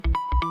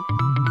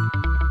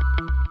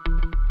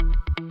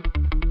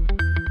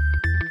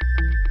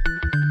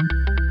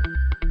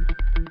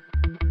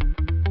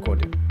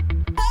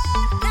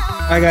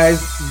Hi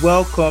guys,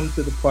 welcome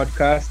to the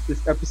podcast.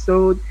 This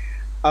episode,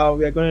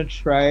 we are going to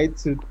try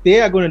to.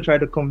 They are going to try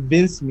to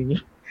convince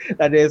me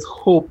that there's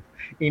hope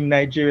in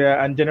Nigeria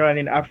and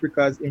generally in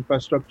Africa's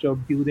infrastructure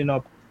building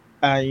up,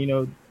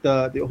 the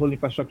whole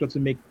infrastructure to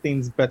make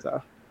things better.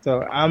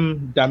 So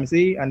I'm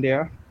Damsey, and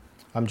there.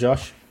 I'm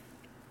Josh.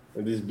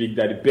 And this Big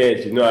Daddy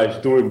Bears, how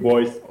it's doing,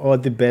 boys. Or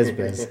the best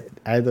best.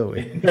 Either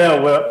way. Yeah,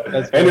 well,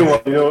 That's anyone,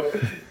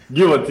 best.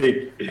 give or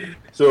take.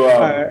 So, All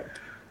right,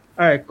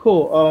 all right,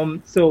 cool.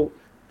 So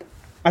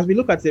as we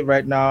look at it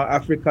right now,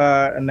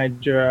 Africa and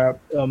Nigeria,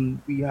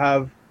 we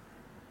have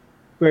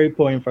very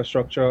poor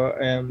infrastructure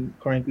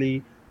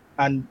currently.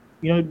 And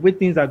where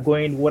things are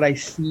going, what I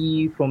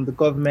see from the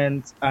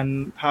government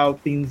and how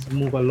things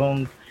move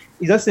along,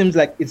 it just seems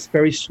like it's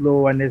very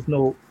slow and there's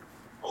no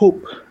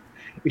hope,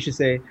 we should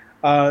say.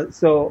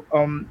 So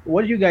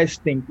what do you guys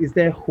think? Is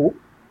there hope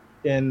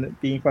in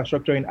the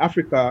infrastructure in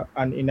Africa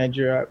and in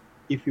Nigeria?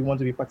 If you want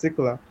to be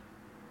particular,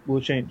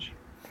 will change.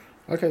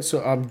 Okay,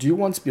 so do you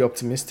want to be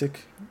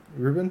optimistic,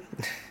 Ruben?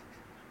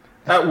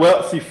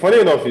 well, see, funny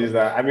enough is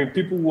that,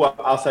 people who are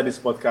outside this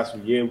podcast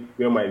will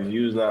hear my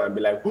views now and be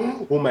like,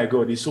 oh my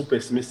God, he's so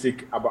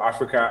pessimistic about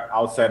Africa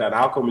outside, and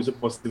how come he's so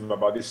positive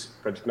about this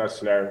particular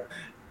scenario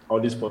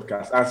on this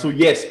podcast? And so,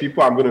 yes,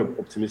 people are going to be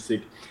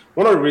optimistic.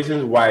 One of the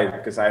reasons why,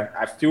 because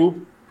I feel,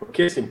 for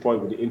case in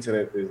point with the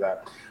internet, is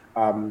that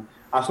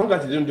as long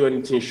as they don't do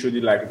anything shady,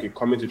 like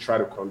coming to try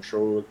to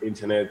control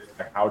internet,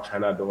 like how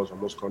China does or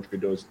most country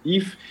does,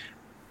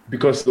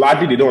 because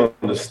largely they don't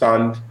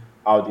understand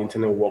how the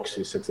internet works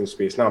in a certain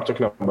space. Now I'm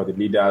talking about the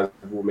leaders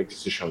who make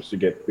decisions to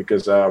get,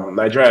 because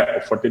Nigeria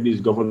unfortunately is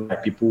governed by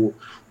people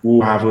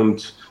who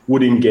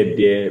wouldn't get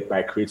there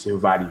by creating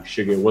value.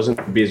 Sugar, it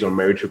wasn't based on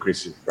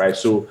meritocracy, right?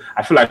 So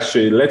I feel like to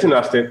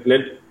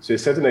a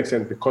certain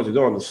extent, because they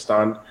don't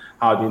understand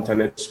how the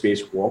internet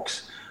space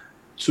works,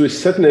 to a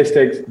certain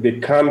extent, they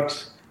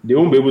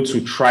won't be able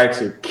to try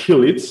to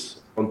kill it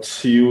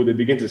until they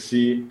begin to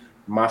see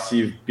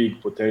massive, big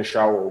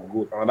potential or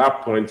growth. And at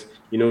that point,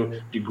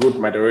 the growth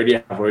might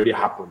already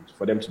happened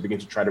for them to begin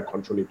to try to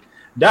control it.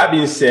 That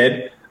being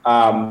said,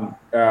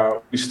 Nigeria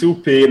still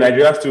pays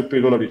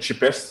one of the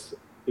cheapest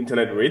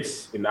internet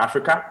rates in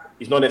Africa.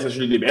 It's not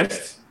necessarily the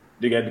best.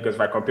 Because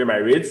if I compare my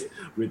rates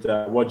with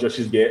what Josh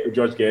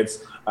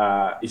gets,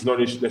 it's not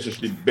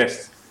necessarily the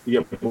best.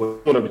 You get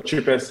one of the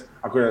cheapest.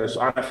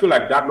 And I feel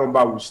like that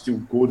number will still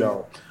go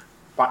down,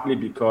 partly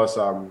because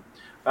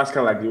that's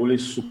kind of like the only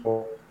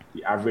support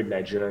the average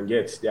Nigerian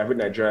gets. The average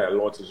Nigerian a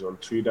lot is on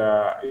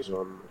Twitter, is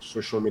on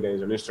social media,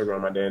 is on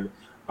Instagram, and then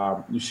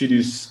you see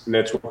these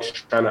networks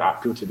trying to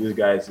appeal to these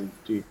guys.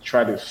 They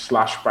try to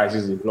slash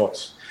prices a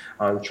lot.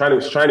 And trying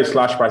to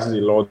slash prices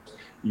a lot,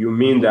 you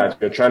mean that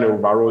you're trying to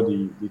overall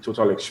the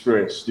total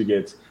experience to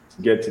get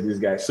to these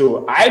guys.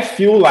 So I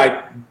feel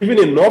like given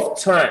enough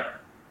time.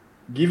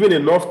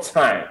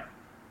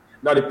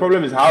 Now the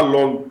problem is, how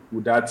long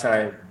would that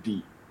time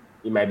be?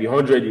 It might be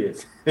 100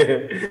 years.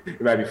 It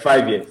might be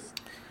 5 years.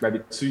 It might be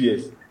 2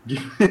 years.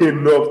 Give me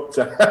enough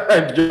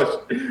time, Josh.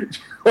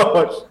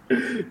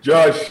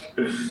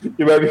 It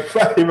might be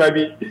it might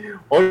be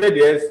 100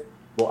 years,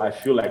 but I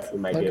feel like it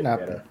might get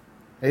better.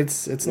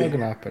 It's not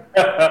gonna happen.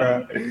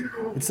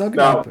 It's not gonna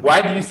Now, happen.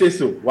 why do you say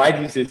so?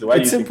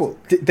 It's simple.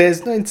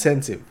 There's no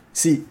incentive.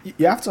 See,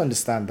 you have to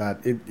understand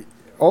that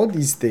all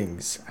these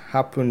things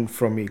happen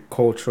from a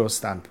cultural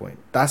standpoint.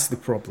 That's the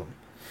problem.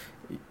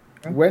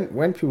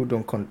 When people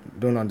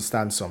don't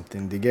understand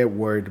something, they get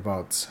worried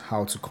about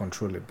how to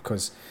control it,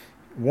 because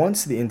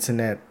once the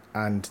internet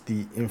and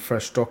the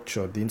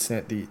infrastructure, the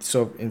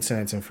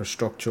internet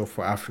infrastructure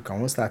for Africa,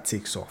 once that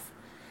takes off,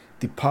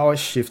 the power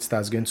shift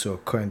that's going to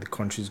occur in the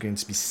country is going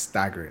to be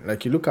staggering.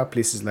 Like, you look at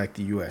places like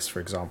the US, for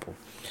example,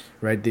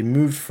 right? They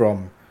moved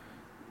from,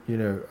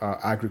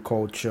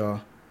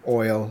 agriculture,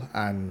 oil,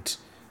 and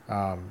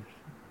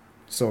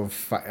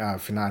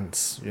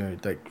finance,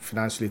 like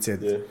finance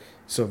related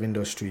sort of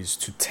industries,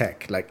 to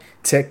tech. Like,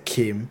 tech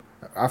came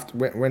after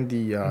when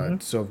the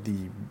sort of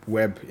the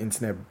web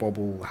internet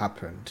bubble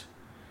happened.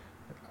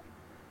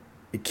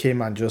 It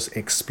came and just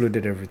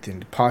exploded everything.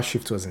 The power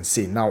shift was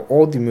insane. Now,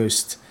 all the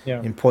most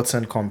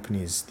important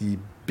companies, the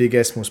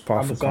biggest, most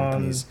powerful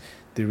companies,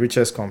 the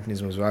richest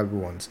companies, most valuable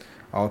ones,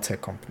 are all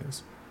tech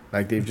companies.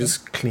 Like, they've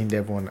just cleaned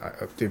everyone,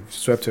 they've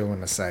swept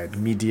everyone aside.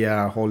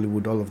 Media,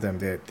 Hollywood, all of them,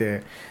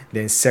 they're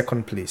in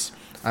second place.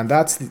 And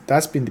that's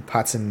been the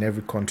pattern in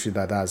every country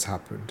that has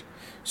happened.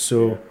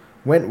 So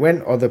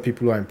when other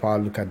people who are in power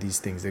look at these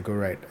things, they go,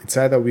 right, it's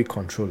either we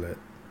control it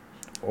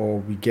or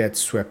we get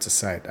swept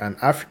aside. And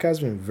Africa has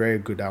been very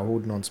good at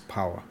holding on to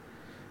power.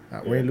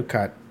 When you look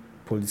at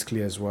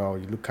politically as well,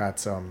 you look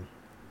at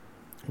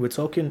we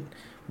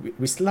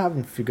still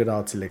haven't figured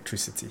out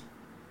electricity.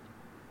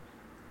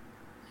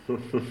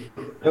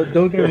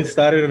 Don't get me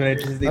started on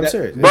electricity. I'm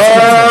sorry.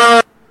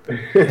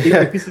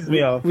 It pisses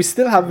me off. We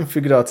still haven't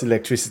figured out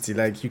electricity.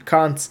 Like, you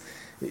can't.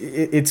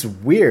 It's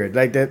weird.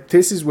 Like, the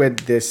places where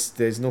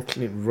there's no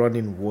clean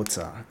running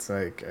water. It's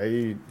like,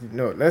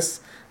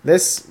 let's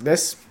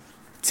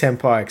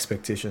temper our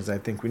expectations. I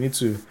think we need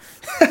to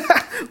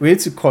we need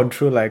to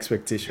control our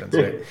expectations,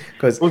 right?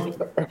 Because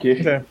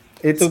okay,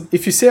 it's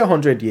if you say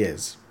 100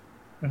 years,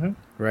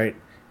 right?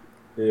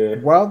 Yeah.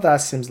 While that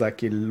seems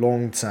like a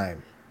long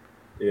time,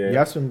 Yeah. you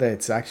have to remember that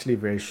it's actually a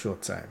very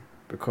short time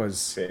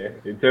because Fair.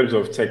 In terms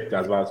of tech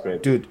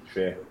advancement, dude,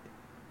 fair.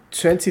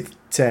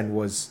 2010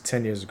 was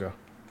 10 years ago.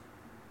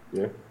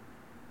 Yeah.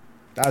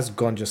 That's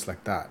gone just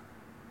like that.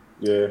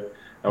 Yeah.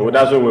 And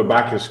that's when we're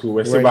back in school.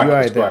 We're still back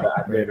in school then,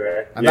 at that,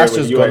 right? And that's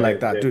just gone like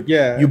that, dude.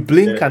 Yeah. You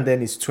blink and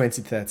then it's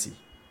 2030.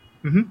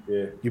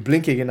 Yeah. You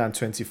blink again and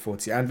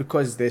 2040. And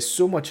because there's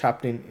so much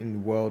happening in the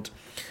world,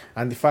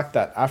 and the fact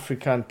that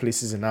African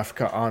places in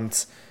Africa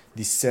aren't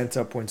the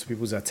center point of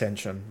people's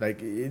attention, like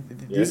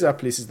these are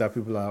places that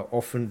people are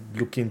often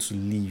looking to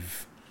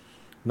leave,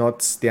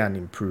 not stay and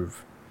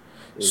improve.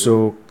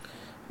 So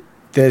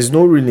there's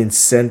no real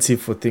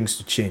incentive for things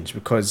to change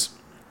because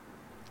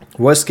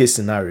worst case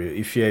scenario,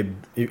 if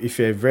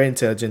you're a very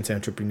intelligent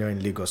entrepreneur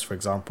in Lagos, for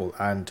example,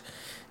 and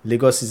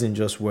Lagos isn't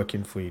just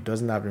working for you,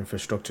 doesn't have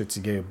infrastructure to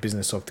get your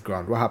business off the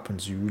ground, what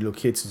happens? You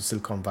relocate to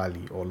Silicon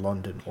Valley or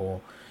London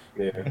or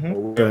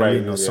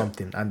Berlin or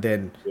something, and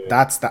then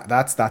that's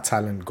that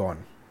talent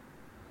gone.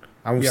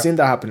 And we've seen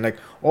that happen. Like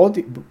all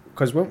the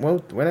because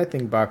when I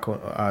think back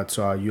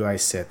to our UI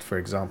set, for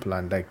example,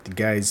 and like the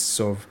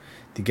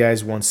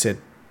guys one set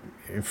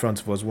in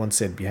front of us, one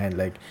set behind,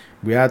 like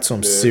we had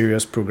some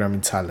serious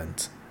programming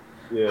talent.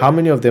 How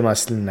many of them are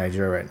still in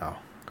Nigeria right now?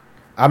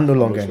 I'm no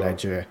longer in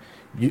Nigeria.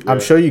 I'm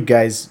sure you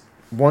guys,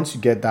 once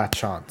you get that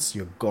chance,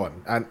 you're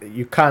gone, and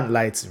you can't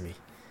lie to me.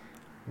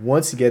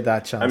 Once you get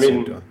that chance,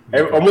 you're done.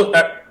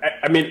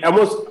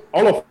 Almost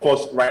all of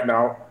us right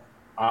now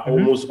are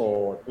almost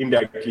or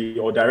indirectly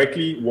or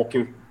directly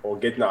working or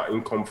getting our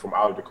income from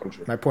out of the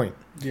country. My point.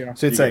 Yeah.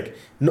 So it's like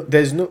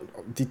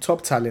the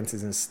top talent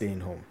isn't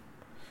staying home.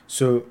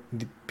 So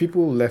the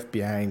people left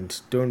behind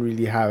don't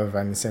really have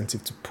an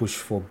incentive to push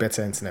for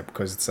better internet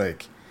because it's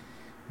like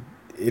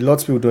a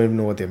lot of people don't even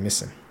know what they're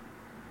missing.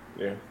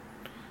 Yeah.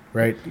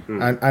 Right.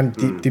 And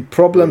the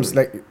problems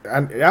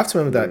and you have to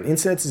remember that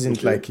internet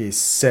isn't like a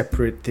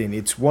separate thing.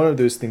 It's one of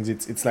those things.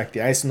 It's like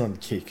the icing on the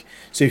cake.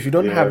 So if you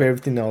don't have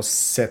everything else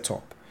set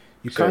up,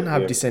 you can't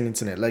have decent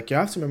internet. Like you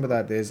have to remember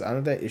that there's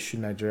another issue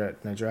Nigeria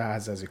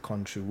has as a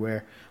country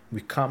where we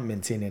can't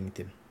maintain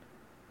anything.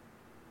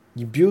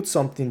 You build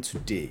something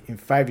today, in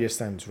 5 years'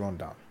 time, it's run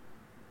down.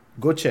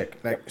 Go check,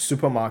 like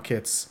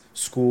supermarkets,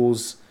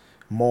 schools,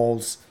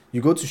 malls.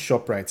 You go to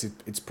ShopRite,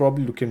 it's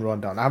probably looking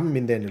run down. I haven't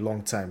been there in a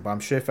long time, but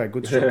I'm sure if I go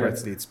to ShopRite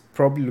today, it's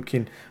probably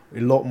looking a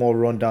lot more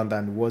run down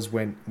than it was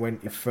when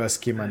it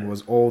first came and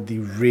was all the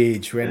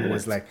rage, when it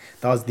was like,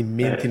 that was the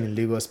main thing in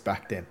Lagos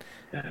back then.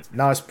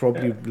 Now it's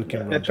probably looking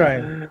run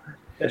down.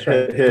 That's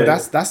right.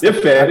 But that's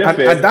fair.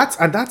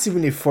 And that's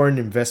even a foreign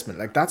investment.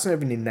 Like that's not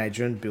even a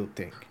Nigerian built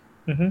thing.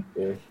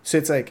 So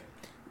it's like,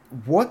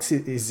 what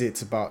is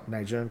it about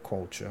Nigerian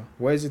culture?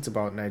 What is it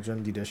about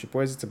Nigerian leadership?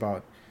 What is it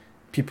about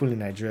people in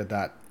Nigeria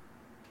that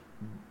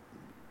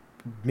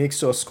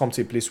makes us come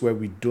to a place where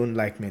we don't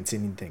like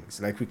maintaining things?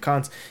 Like we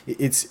can't.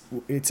 It's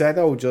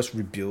either we'll just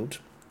rebuild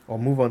or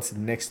move on to the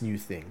next new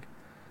thing,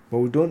 but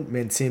we don't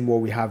maintain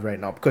what we have right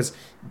now because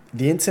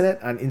the internet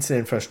and internet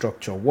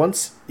infrastructure.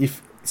 Once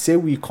if say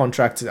we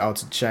contract it out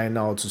to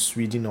China or to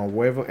Sweden or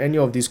wherever, any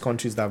of these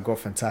countries that have got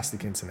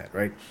fantastic internet,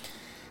 right?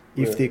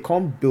 If they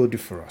can't build it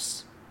for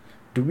us,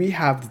 do we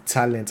have the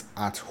talent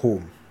at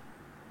home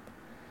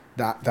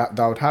that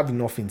would have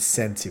enough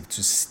incentive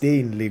to stay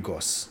in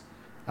Lagos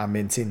and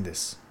maintain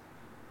this?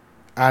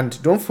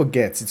 And don't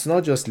forget, it's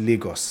not just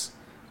Lagos.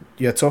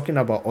 You're talking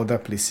about other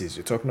places.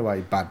 You're talking about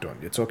Ibadan.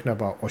 You're talking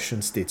about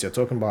Osun State. You're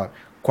talking about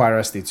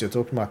Kwara State. You're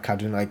talking about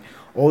Kaduna. Like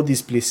all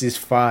these places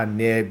far and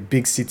near,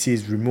 big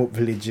cities, remote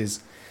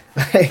villages.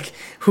 Like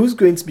who's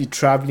going to be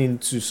traveling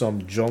to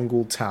some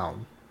jungle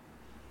town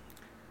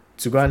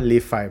to go and lay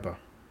fiber?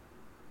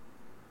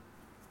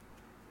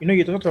 You know,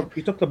 you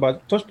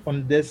touched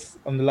on this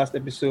on the last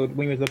episode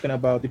when you were talking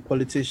about the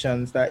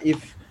politicians, that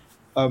if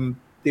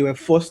they were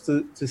forced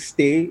to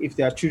stay, if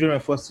their children were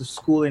forced to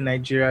school in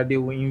Nigeria, they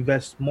will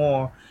invest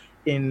more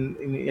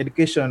in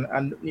education.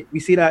 And we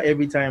see that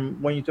every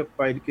time when you talk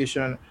about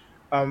education.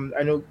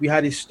 I know we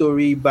had a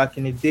story back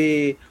in the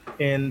day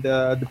in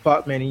the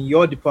department, in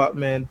your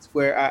department,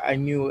 where I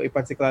knew a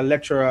particular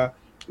lecturer,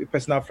 a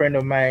personal friend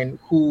of mine,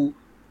 who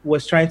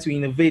was trying to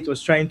innovate,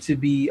 was trying to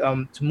be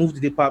to move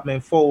the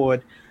department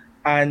forward,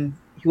 and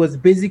he was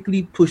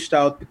basically pushed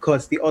out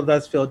because the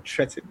others felt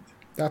threatened.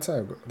 That's how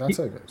it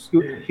goes.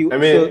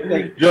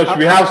 Josh,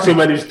 we have so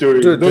many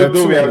stories. Dude,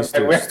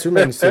 too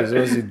many stories. It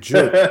was a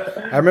joke.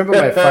 I remember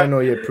my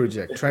final year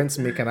project trying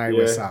to make an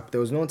iOS app.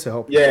 There was no one to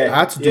help me. I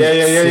had to do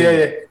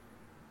it.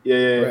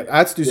 Right? I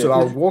had to do so.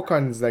 I would walk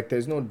on. It's like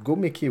there's no go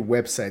make a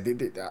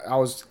website. I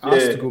was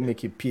asked to go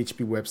make a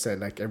PHP website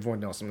like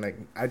everyone else. I'm like,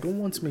 I don't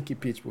want to make a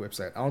PHP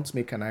website. I want to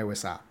make an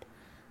iOS app,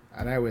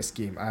 an iOS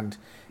game, and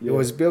it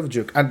was a bit of a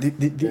joke. And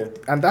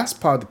and that's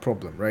part of the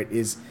problem, right?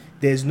 Is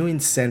there's no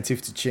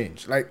incentive to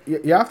change. Like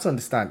you have to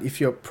understand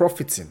if you're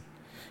profiting,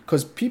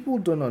 because people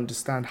don't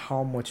understand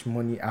how much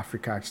money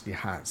Africa actually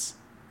has.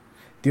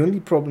 The only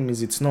problem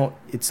is it's not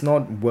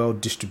well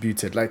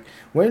distributed. Like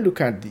when you look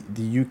at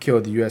the UK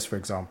or the US, for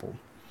example,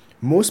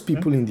 most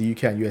people in the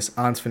UK and US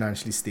aren't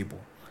financially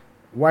stable.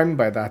 What I mean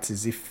by that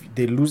is if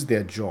they lose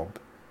their job,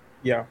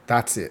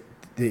 that's it.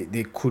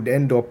 They could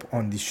end up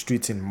on the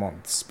street in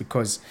months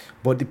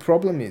but the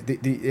problem is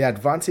the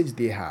advantage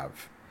they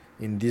have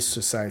in this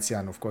society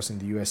and of course in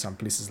the US and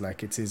places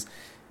like it is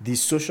the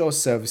social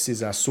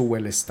services are so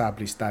well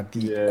established that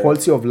the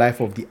quality of life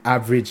of the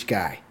average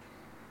guy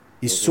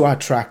is so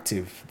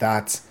attractive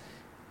that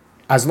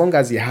as long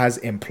as he has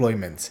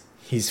employment,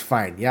 he's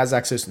fine. He has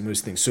access to those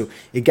things. So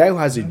a guy who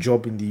has a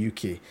job in the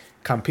UK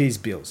can pay his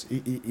bills.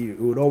 He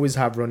would always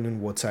have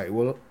running water. He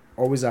will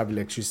always have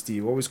electricity.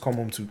 He will always come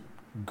home to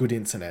good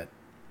internet.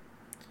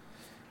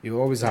 He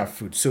will always have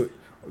food. So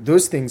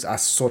those things are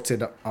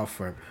sorted out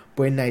for him.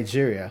 But in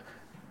Nigeria,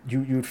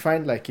 you'd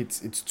find like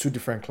it's two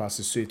different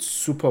classes. So it's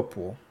super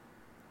poor.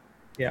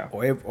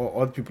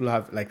 Or other people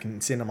have like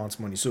insane amounts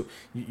of money. So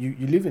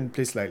you live in a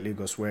place like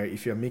Lagos where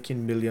if you're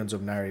making millions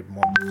of naira a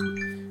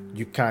month,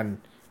 you can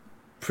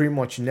pretty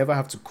much never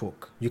have to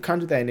cook. You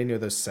can't do that in any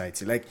other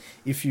society. Like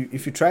if you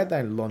try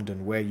that in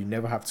London where you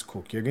never have to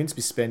cook, you're going to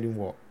be spending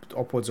what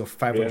upwards of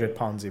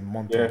 £500 a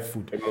month on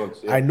food.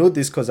 I know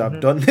this because I've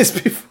done this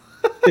before.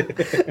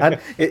 And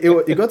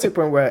it got to a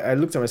point where I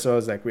looked at myself, I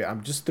was like, wait,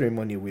 I'm just throwing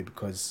money away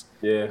because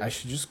I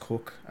should just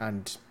cook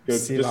and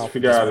save just out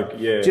figure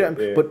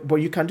out But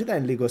you can do that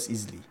in Lagos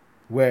easily,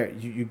 where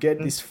you get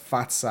this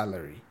fat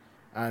salary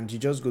and you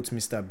just go to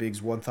Mr.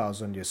 Biggs,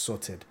 1,000, you're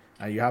sorted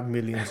and you have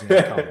millions in your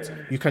account.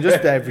 You can just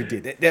do that every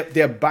day.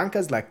 There are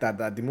bankers like that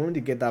the moment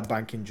they get that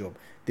banking job,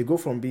 they go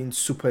from being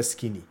super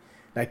skinny,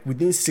 like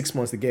within 6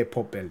 months they get a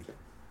pot belly.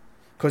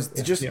 Because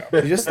they just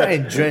start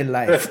enjoying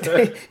life. Look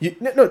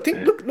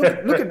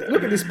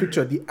at this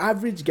picture. The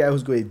average guy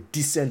who's got a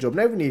decent job,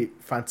 not even a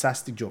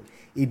fantastic job,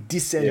 a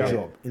decent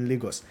job in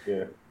Lagos,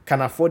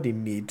 can afford a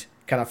maid,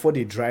 can afford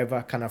a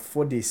driver, can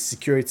afford a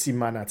security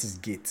man at his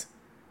gate.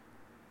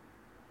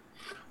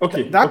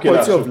 That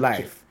quality of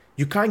life,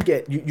 you can't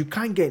get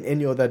in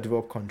any other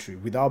developed country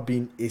without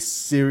being a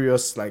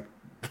serious like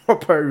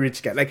proper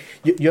rich guy. Like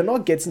you're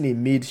not getting a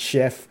maid,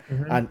 chef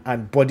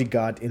and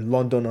bodyguard in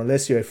London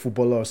unless you're a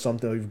footballer or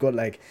something, or you've got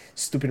like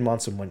stupid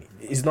amounts of money.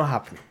 It's not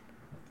happening.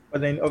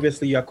 But then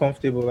obviously you're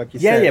comfortable, like you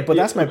said. Yeah, but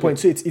that's my point.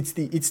 So it's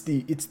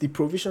the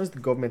provisions the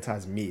government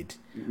has made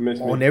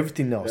on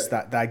everything else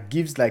that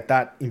gives like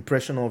that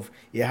impression of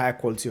a higher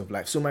quality of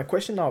life. So my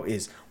question now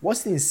is,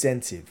 what's the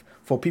incentive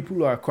for people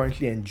who are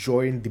currently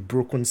enjoying the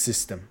broken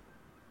system?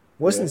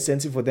 What's the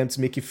incentive for them to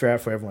make it fairer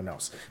for everyone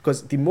else?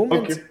 Because the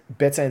moment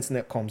better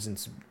internet comes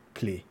into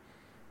play,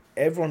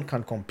 everyone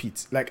can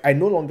compete. Like I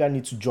no longer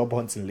need to job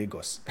hunt in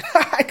Lagos.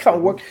 I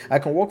can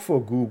work for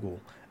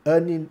Google,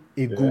 earning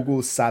a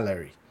Google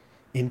salary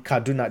in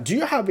Kaduna. Do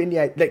you have any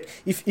like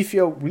if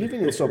you're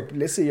living in some,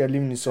 let's say you're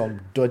living in some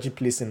dodgy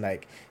place in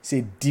like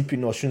say deep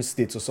in Osun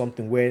State or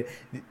something where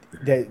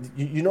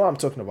you know what I'm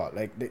talking about,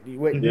 like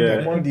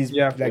like one of these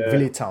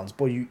village towns,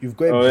 but you've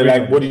got a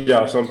like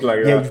Bodija or something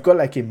like that. Yeah, you've got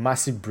like a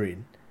massive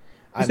brain.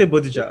 You say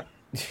Bodija.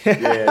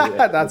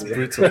 That's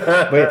brutal.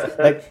 But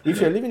like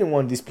if you're living in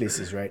one of these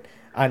places, right,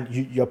 and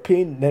you're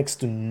paying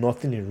next to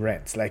nothing in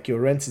rent, like your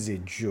rent is a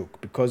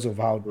joke because of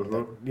how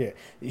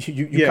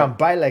you can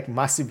buy like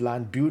massive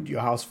land, build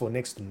your house for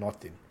next to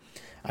nothing,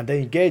 and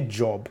then you get a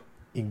job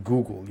in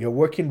Google. You're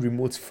working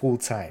remote full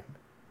time,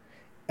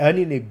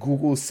 earning a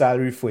Google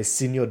salary for a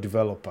senior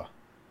developer.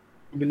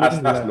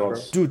 That's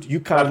nuts. Dude, you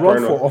can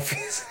run for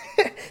office.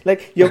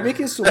 Like you're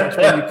making so much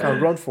money, you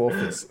can run for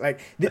office.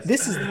 Like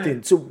this is the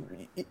thing. So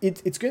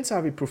it's going to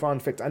have a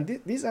profound effect,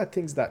 and these are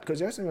things that, because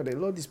you're saying a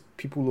lot of these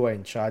people who are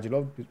in charge, a lot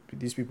of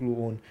these people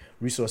who own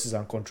resources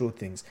and control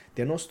things,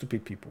 they're not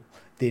stupid people.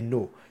 They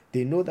know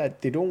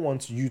that they don't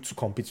want you to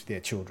compete with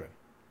their children.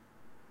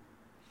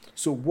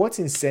 So what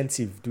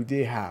incentive do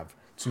they have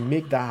to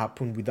make that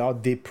happen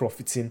without they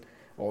profiting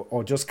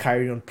or just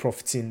carry on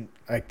profiting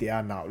like they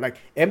are now? Like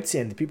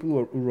MTN, the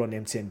people who run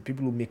MTN,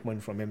 people who make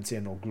money from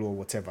MTN or Glo or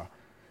whatever,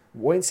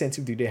 what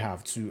incentive do they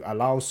have to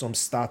allow some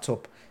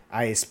startup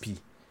ISP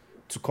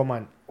to come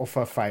and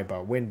offer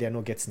fiber when they're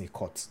not getting a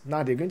cut?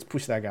 Now they're going to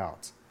push that guy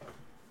out.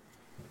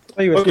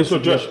 Okay, so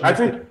Josh, I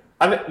think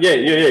I think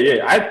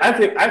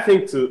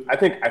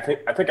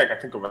I can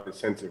think of an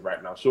incentive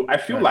right now. So I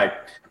feel like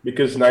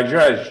because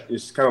Nigeria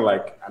is kind of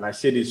like, and I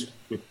say this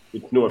with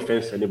no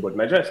offense to anybody,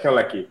 Nigeria is kind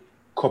of like a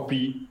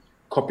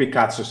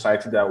copycat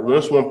society that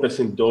once one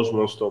person does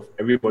one stuff,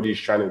 everybody is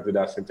trying to do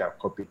that same thing and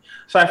copy.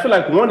 So I feel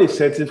like one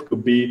incentive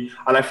could be,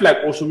 and I feel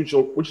like also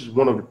which is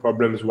one of the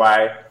problems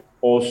why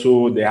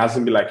also there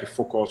hasn't been like a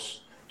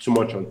focus too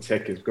much on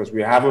tech, is because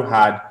we haven't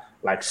had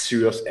like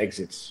serious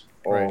exits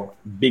or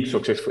big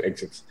successful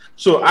exits.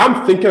 So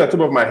I'm thinking at the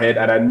top of my head,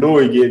 and I know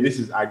again this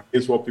is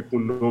against what people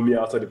know me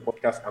outside the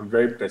podcast, I'm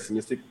very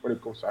pessimistic when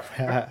it comes to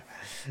Africa.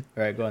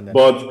 Right, go on then.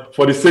 But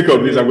for the sake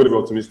of this, I'm going to be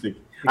optimistic.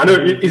 I know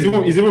it's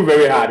even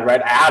very hard,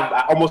 right?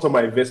 Almost all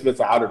my investments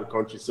are out of the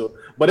country. So,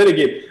 but then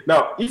again,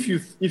 now if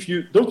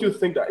you don't you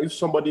think that if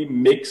somebody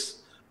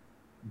makes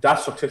that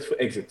successful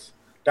exit,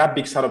 that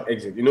big startup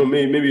exit,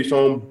 maybe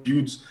someone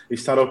builds a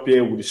startup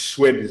here with his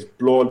sweat, his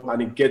blood,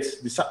 and it gets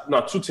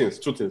two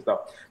things now.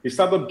 The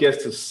startup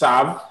gets to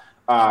serve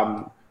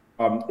a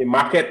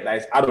market that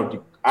is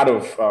out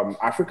of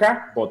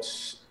Africa,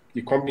 but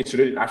the company is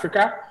in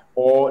Africa,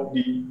 or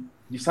the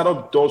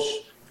startup does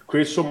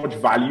create so much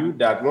value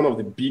that one of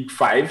the big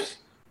fives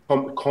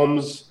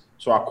comes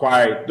to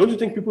acquire it. Don't you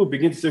think people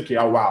begin to say,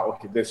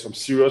 okay, there's some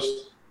serious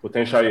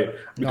potential here?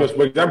 Because,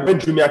 for example, when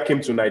Jumia came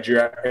to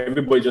Nigeria,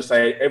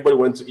 everybody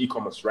went to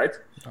e-commerce, right?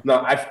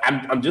 Now,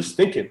 I'm just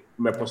thinking,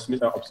 my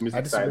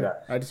optimistic side.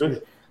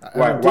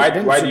 Why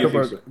do you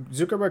think so?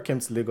 Zuckerberg came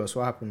to Lagos.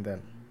 What happened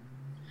then?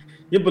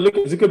 Yeah, but look,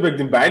 Zuckerberg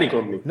didn't buy any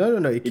company.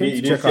 No. He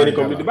didn't see any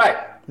company to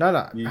buy.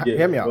 No.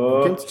 Hear me out.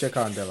 He came to check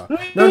out Andela.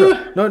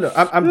 No.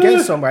 I'm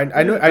getting somewhere.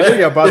 I know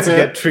you're about to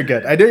get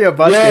triggered.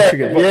 But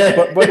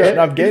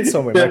I'm getting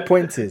somewhere.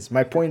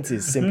 My point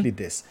is simply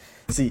this.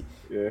 See,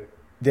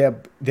 there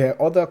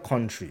are other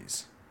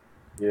countries,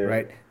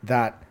 right,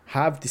 that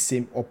have the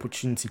same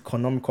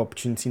economic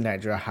opportunity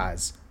Nigeria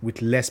has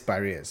with less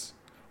barriers.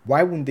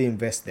 Why wouldn't they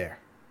invest there?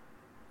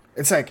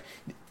 It's like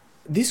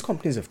these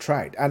companies have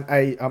tried, and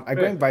I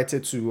got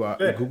invited to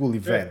a Google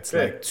event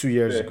like 2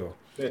 years ago.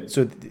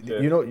 So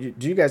do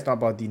you guys know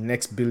about the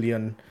next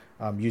billion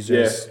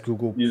users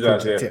Google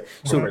project? Yeah.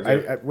 So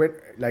I went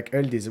like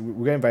early days.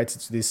 We got invited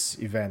to this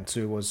event,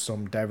 so it was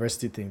some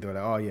diversity thing. They were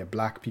like, "Oh yeah,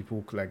 black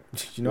people." Like,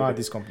 how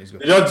these companies go.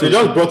 They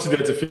just brought you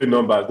there to fill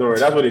numbers. Don't worry,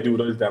 that's what they do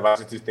with all this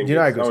diversity thing.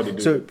 How it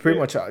goes. So pretty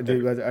much, they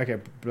were like,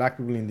 okay, black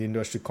people in the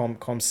industry, come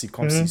see.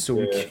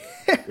 So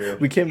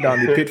we came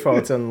down. They paid for our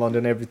hotel in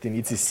London, everything,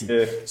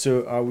 etc. Yeah.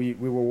 So we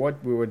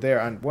were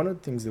there, and one of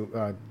the things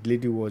the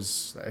lady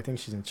was, I think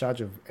she's in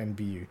charge of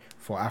NBU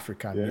for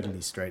Africa and Middle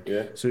East, right?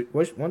 Yeah. So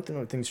one of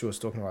the things she was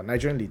talking about,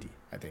 Nigerian lady,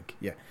 I think,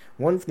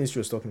 one of the things she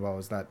was talking about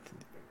was that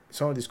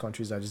some of these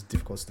countries are just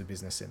difficult to do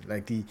business in,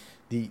 like the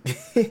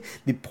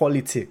the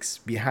politics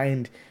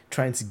behind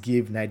trying to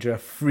give Nigeria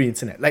free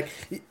internet. Like,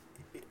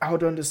 I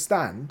would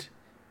understand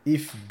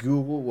if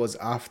Google was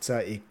after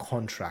a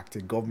contract,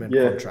 a government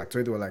contract,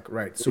 where they were like,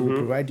 right, so we'll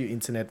provide you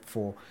internet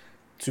for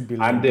 $2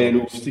 billion, and then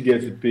we'll still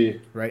get to pay,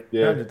 right?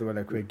 And they were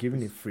like, we're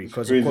giving it free,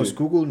 because of course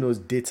Google knows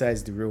data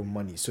is the real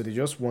money, so they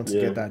just want to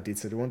get that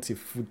data. They want a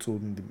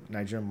foothold in the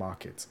Nigerian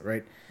market,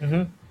 right?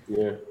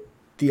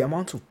 The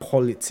amount of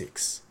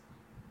politics,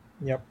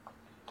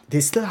 they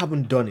still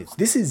haven't done it.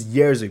 This is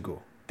years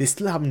ago. They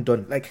still haven't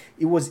done it. Like,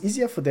 it was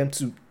easier for them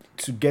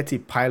to get a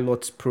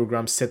pilot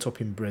program set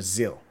up in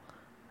Brazil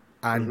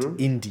and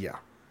India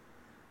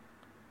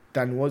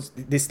than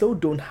they still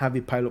don't have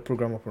a pilot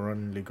program up and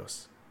running in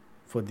Lagos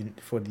for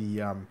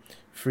the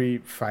free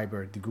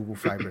fiber, the Google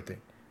Fiber thing.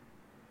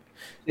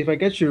 If I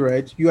get you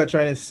right, you are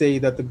trying to say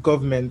that the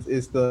government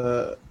is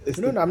the...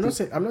 I'm not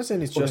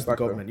saying it's just the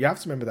government. You have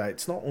to remember that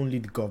it's not only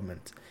the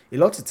government. A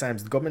lot of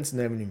times the government's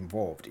not even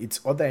involved. It's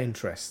other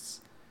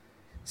interests.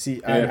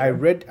 See, I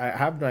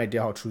have no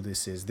idea how true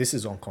this is. This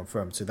is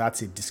unconfirmed, so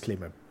that's a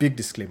disclaimer, big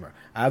disclaimer.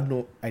 I have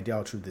no idea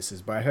how true this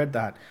is, but I heard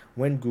that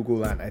when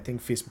Google and I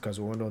think Facebook as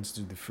well went on to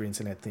do the free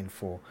internet thing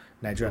for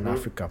Nigeria and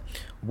Africa,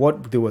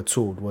 what they were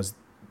told was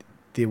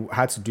they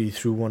had to do it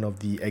through one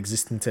of the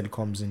existing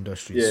telecoms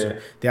industries. So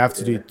they have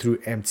to do it through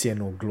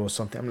MTN or Glo or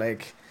something. I'm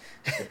like,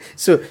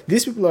 so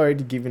these people are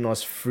already giving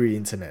us free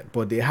internet,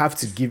 but they have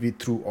to give it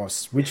through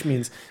us, which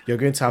means you're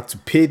going to have to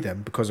pay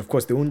them, because of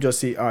course they won't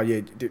just say,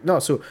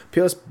 so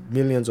pay us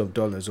millions of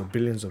dollars or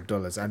billions of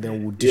dollars, and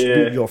then we'll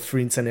distribute your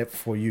free internet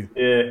for you.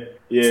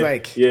 It's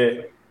like,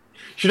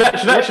 should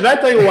I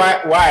tell you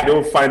why I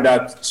don't find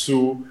that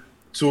too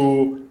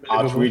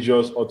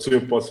outrageous or too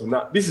impossible?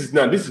 Now, this is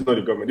not the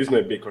government. This is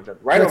not a big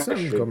contract, right? That's not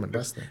the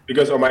government.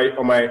 Because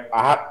I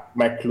have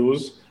my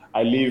clothes.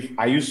 I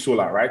use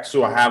solar, right?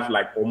 So I have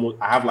like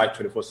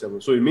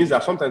 24/7. So it means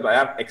that sometimes I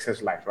have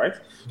excess light, right?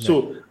 Yeah.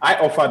 So I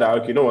offer that,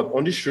 okay, you know what,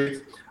 on the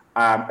street,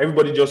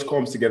 everybody just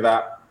comes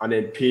together and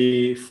then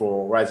pay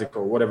for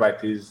whatever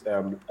it is,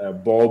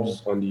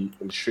 bulbs on the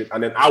street,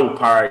 and then I will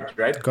power it,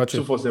 right? Gotcha.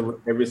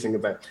 24/7 every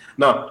single time.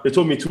 Now, they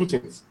told me two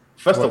things.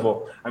 First of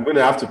all, I'm going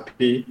to have to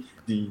pay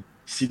the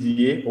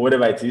CDA or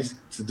whatever it is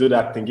to do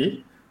that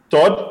thingy.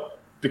 Third,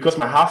 because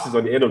my house is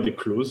on the end of the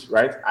close,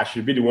 right? I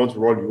should be the one to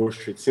run the whole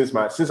street since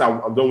I'm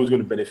the one who's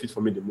going to benefit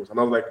from it the most. And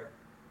I was like,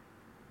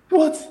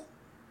 what?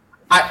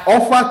 I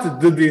offer to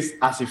do this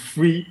as a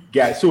free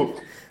guy. So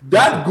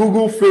that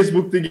Google,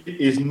 Facebook thing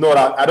is not.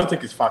 I don't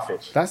think it's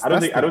far-fetched. I don't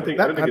think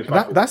it's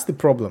far-fetched. That's the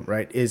problem,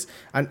 right?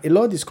 And a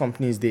lot of these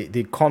companies,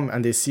 they come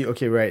and they see,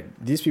 okay, right,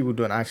 these people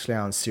don't actually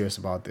aren't serious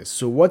about this.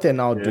 So what they're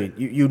now doing,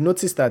 you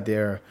notice that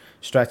their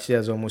strategy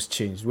has almost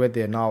changed, where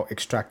they're now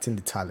extracting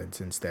the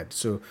talent instead.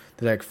 So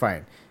they're like,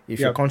 fine,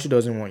 if your country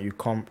doesn't want you,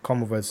 come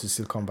over to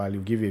Silicon Valley,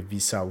 we'll give you a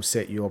visa, we'll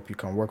set you up, you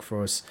can work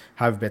for us,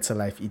 have better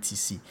life,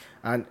 etc.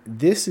 And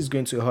this is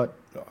going to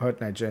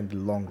hurt Nigeria in the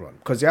long run,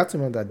 because you have to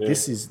remember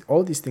that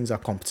all these things are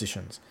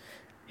competitions.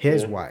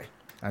 Here's why.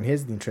 And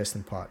here's the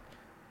interesting part: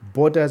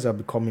 borders are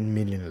becoming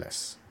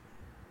meaningless.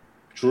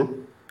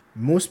 True.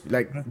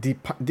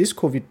 This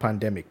COVID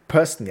pandemic.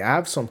 Personally, I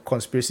have some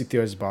conspiracy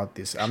theories about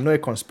this. I'm not a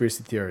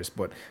conspiracy theorist,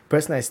 but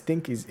personally, I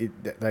think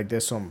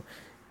there's some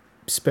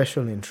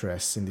special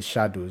interests in the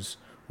shadows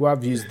who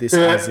have used this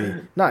as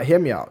a hear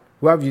me out.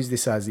 Who have used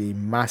this as a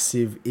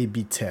massive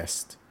A/B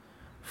test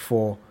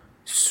for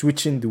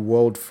switching the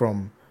world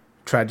from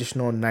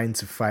traditional 9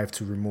 to 5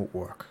 to remote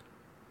work.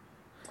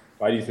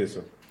 Why do you say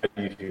so? Why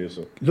do you feel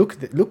so?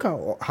 Look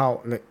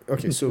how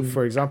okay. So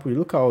for example, you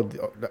look how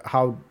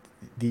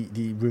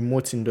the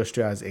remote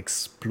industry has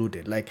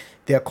exploded. Like,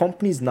 there are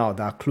companies now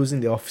that are closing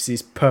their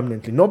offices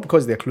permanently, not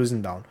because they're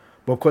closing down,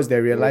 but because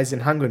they're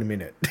realizing, hang on a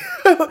minute,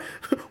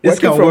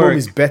 working from home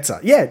is better.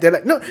 Yeah, they're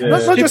like, not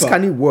just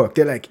can it work,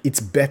 they're like, it's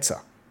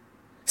better.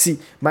 See,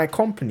 my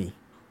company,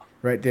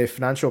 right? They're a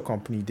financial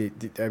company.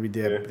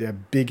 They're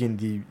big in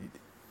the,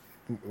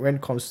 when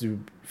it comes to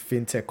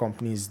fintech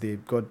companies,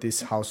 they've got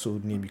this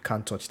household name. You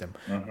can't touch them.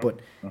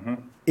 But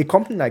a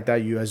company like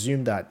that, you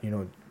assume that,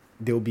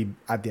 they'll be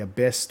at their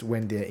best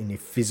when they're in a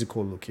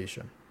physical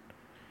location.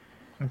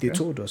 Okay. They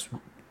told us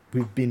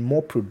we've been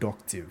more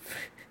productive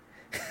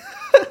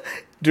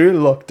during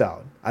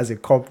lockdown as a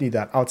company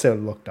than outside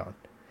of lockdown.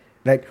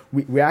 Like,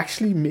 we're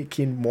actually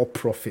making more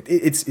profit.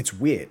 It's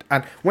weird.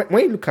 And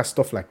when you look at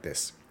stuff like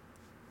this,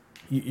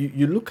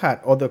 you look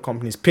at other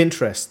companies.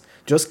 Pinterest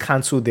just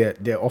canceled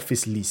their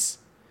office lease.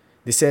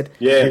 They said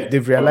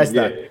they've realized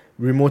that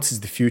remote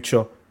is the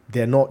future.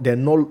 They're no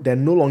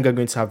longer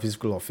going to have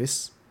physical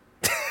office.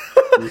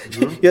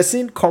 You're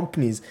seeing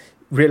companies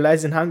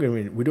realizing, hang on a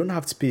minute, we don't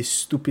have to pay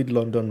stupid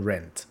London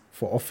rent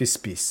for office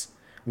space.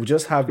 We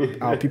just have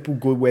our people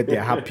go where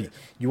they're happy.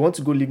 You want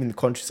to go live in the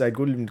countryside,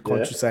 go live in the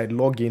countryside,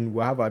 log in,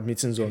 we'll have our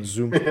meetings on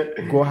Zoom,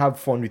 go have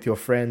fun with your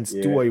friends,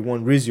 do what you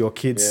want, raise your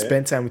kids,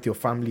 spend time with your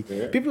family.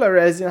 People are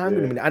realizing, hang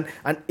on a minute.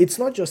 And it's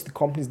not just the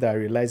companies that are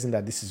realizing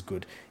that this is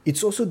good.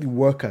 It's also the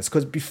workers.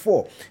 Because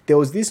before, there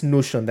was this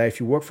notion that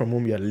if you work from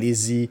home, you're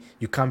lazy,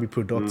 you can't be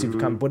productive,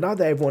 but now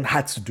that everyone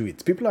had to do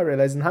it, people are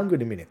realizing, hang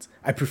on a minute,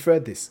 I prefer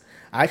this.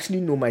 I actually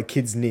know my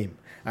kid's name.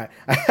 I'm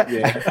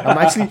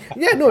actually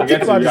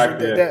think about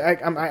this.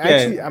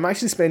 I'm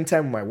actually spending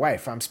time with my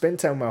wife. I'm spending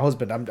time with my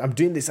husband. I'm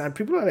doing this, and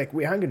people are like,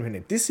 "Wait, hang on a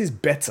minute. This is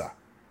better.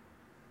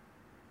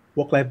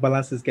 Work-life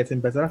balance is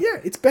getting better."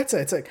 Yeah, it's better.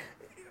 It's like,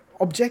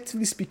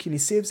 objectively speaking,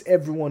 it saves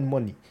everyone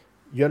money.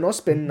 You're not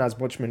spending as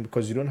much money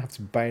because you don't have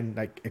to buy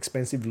like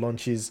expensive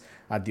lunches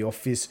at the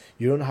office.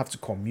 You don't have to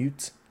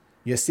commute.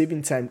 You're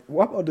saving time.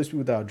 What about those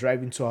people that are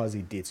driving 2 hours a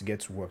day to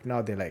get to work?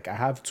 Now they're like, I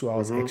have 2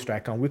 hours extra.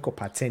 I can wake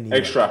up at 10 a.m.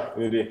 Extra,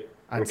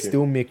 and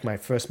still make my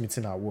first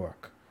meeting at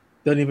work.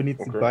 Don't even need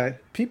to buy.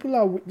 People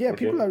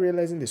are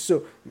realizing this.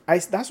 So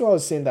that's why I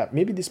was saying that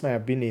maybe this might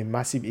have been a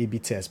massive A/B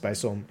test by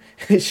some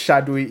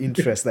shadowy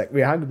interest. Like,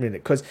 wait, hang a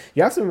minute, because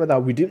you have to remember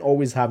that we didn't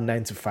always have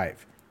 9 to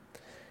 5.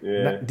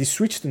 The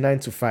switch to 9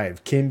 to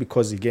 5 came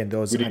because, again,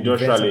 there was an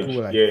event and people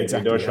were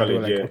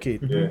like, okay,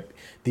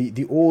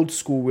 the old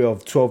school way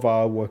of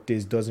 12-hour work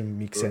days doesn't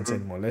make sense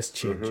anymore. Let's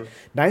change.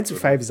 9 to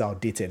 5 is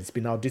outdated. It's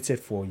been outdated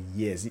for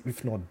years,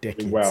 if not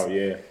decades. Wow,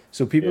 yeah.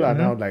 So people are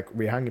now like,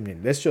 we're hanging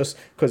in. Let's just,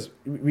 because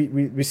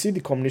we see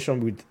the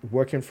combination with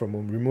working from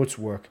home, remote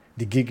work,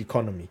 the gig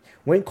economy.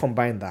 When you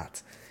combine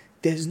that,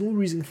 there's no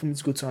reason for me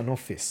to go to an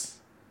office.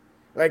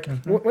 Like,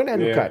 when I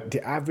look at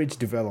the average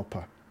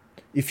developer,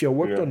 if you're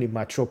working on a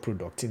mature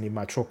product in a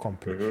mature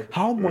company,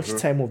 how much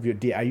time of your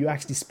day are you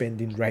actually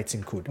spending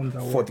writing code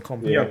for the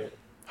company?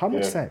 How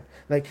much time?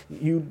 Like,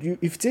 you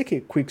if you take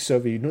a quick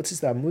survey, you notice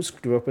that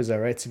most developers are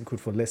writing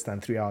code for less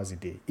than 3 hours a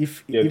day,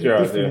 if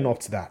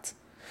not that.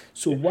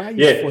 So why are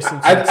you forcing?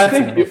 I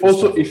think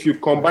also, if you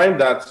combine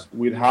that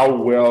with how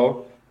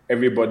well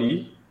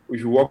everybody,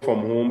 if you work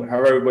from home,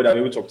 how everybody are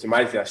able to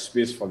optimize their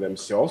space for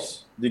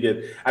themselves. You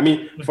get? I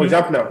mean, for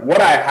example, now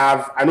what I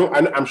have,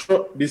 I'm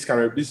sure this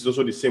is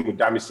also the same with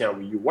Damisi and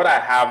with you. What I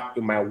have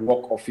in my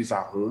work office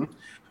at home,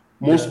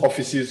 most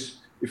offices,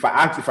 if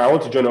I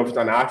want to join an office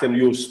and I ask them,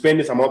 you spend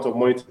this amount of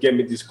money to get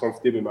me this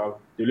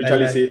comfortable, they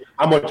literally say,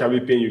 how much are we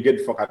paying you? Get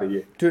the fuck out of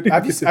here. Dude,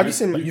 have you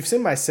seen you've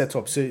seen my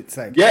setup, so it's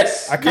like,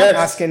 yes, I can't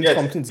ask any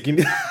company to give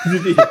me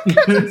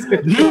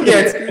you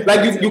get,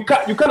 like, you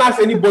can't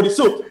ask anybody.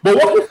 So, but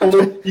working from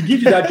home, he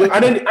gives you that job,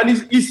 and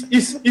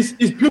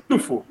it's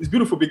beautiful. It's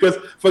beautiful because,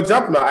 for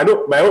example, now I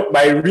know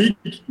my rig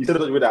is set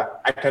up with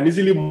that I can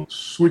easily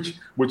switch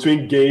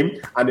between game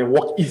and then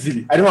work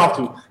easily. I don't have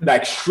to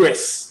like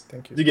stress.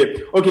 Thank you. You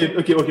get?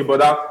 Okay, but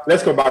now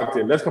let's come back to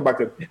it.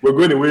 We're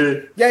going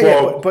away.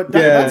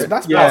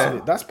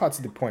 That's part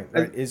of the point,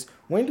 right? Is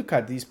when you look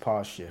at these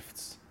power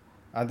shifts,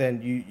 and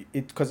then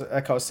because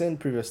like I was saying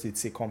previously,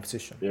 it's a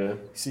competition. Yeah.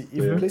 See,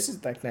 if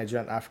places like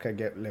Nigeria and Africa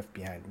get left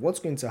behind, what's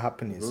going to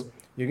happen is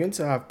you're going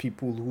to have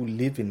people who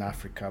live in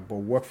Africa but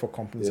work for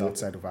companies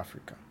outside of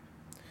Africa.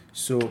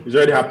 So it's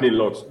already happening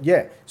a lot.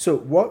 Yeah. So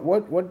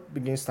what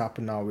begins to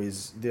happen now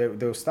is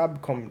they'll start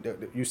becoming,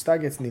 you start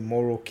getting a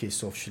moral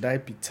case of, should I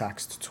be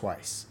taxed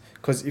twice?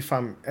 Because if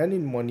I'm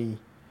earning money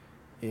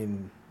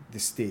in the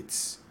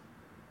States,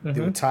 they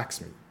will tax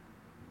me.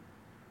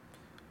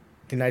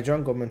 the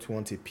Nigerian government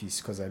wants a peace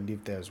because I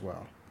live there as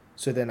well.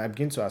 So then I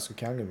begin to ask,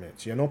 okay, hang on a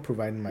minute, you're not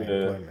providing my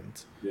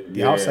employment.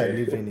 The house I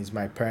live in is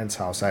my parents'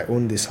 house. I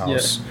own this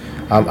house.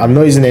 I'm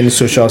not using any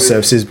social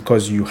services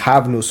because you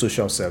have no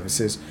social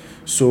services.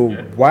 So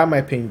why am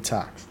I paying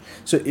tax?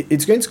 So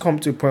it's going to come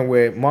to a point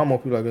where more and more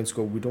people are going to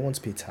go, we don't want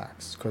to pay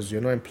tax because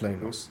you're not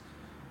employing us.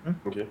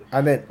 Okay.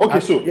 And then but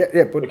that's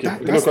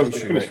the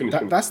issue.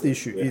 Finish. That's the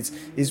issue.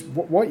 Is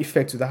what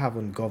effect do that have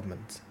on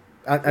government?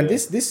 And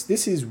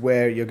this is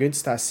where you're going to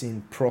start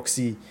seeing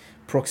proxy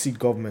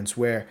governments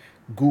where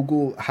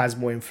Google has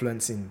more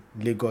influence in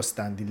Lagos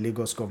than the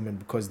Lagos government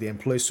because they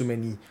employ so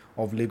many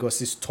of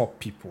Lagos's top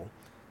people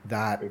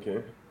that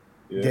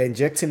they're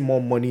injecting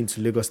more money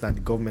into Lagos than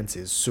the government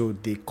is, so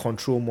they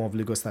control more of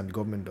Lagos than the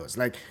government does.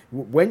 Like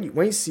when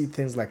you see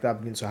things like that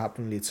begin to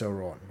happen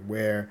later on,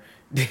 where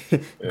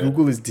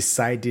Google is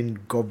deciding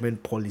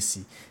government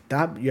policy,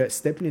 that you're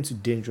stepping into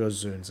dangerous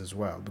zones as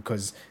well,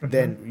 because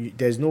then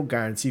there's no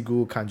guarantee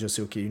Google can just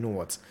say, okay, you know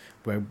what,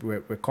 we're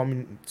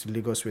coming to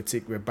Lagos,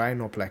 we're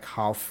buying up like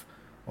half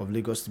of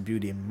Lagos to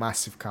build a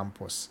massive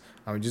campus,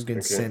 and we're just going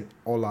to send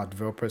all our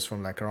developers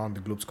from like around the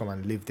globe to come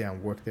and live there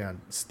and work there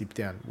and sleep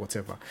there and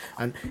whatever.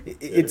 And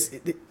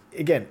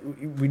again,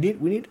 we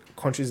need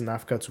countries in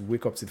Africa to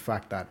wake up to the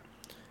fact that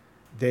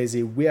there's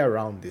a way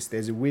around this.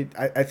 There's a way,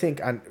 I think,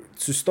 and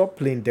to stop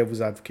playing devil's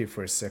advocate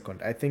for a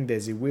second, I think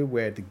there's a way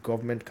where the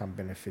government can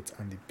benefit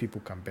and the people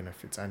can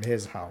benefit. And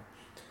here's how.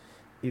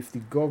 If the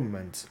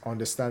government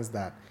understands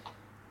that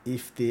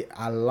if they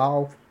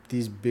allow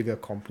these bigger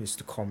companies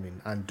to come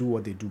in and do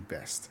what they do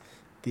best,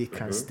 they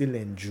can still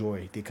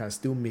enjoy, they can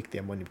still make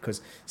their money.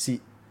 Because see,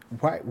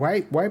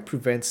 why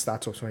prevent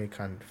startups when you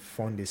can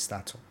fund a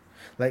startup?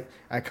 Like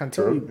I can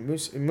tell you,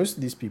 most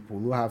of these people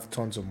who have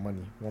tons of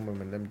money, one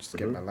moment, let me just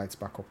get my lights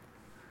back up.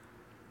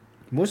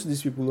 Most of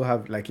these people who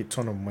have like a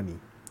ton of money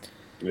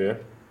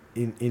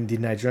in the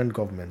Nigerian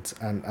government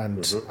and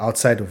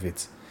outside of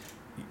it,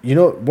 you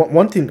know,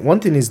 one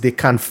thing is they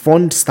can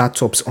fund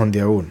startups on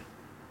their own.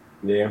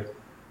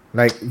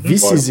 Like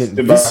this isn't.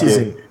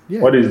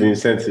 What is the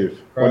incentive?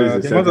 What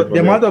is the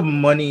amount of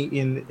money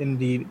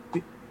in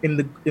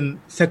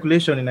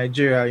circulation in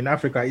Nigeria, in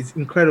Africa, is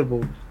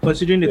incredible,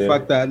 considering the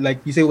fact that,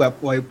 like you say,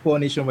 we're a poor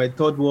nation, we're a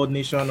third world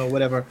nation or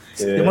whatever.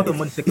 The amount of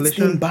money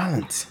circulation.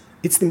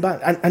 It's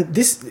imbalance. And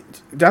this,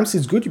 Dempsey,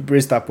 it's good you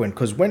raised that point,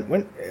 because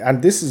when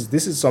and this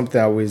is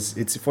something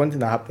it's a fun thing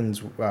that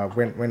happens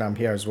when I'm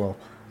here as well.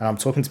 And I'm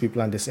talking to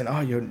people and they're saying, oh,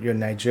 you're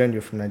Nigerian,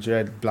 you're from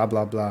Nigeria, blah,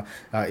 blah, blah.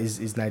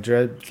 Is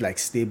Nigeria like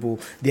stable?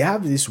 They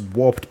have this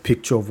warped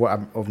picture of what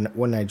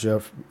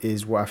Nigeria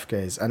is, what Africa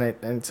is. And I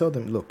tell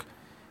them, look,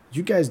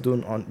 you guys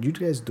don't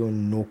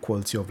know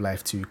quality of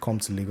life till you come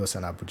to Lagos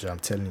and Abuja, I'm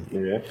telling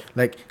you.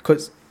 Like,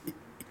 because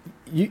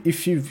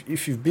if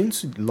you've been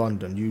to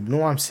London, you know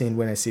what I'm saying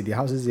when I say the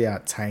houses here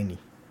are tiny.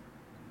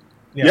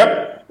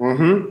 The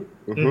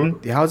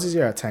houses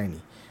here are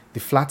tiny. The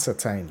flats are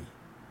tiny.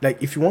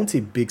 Like, if you want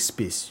a big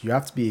space, you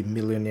have to be a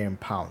millionaire in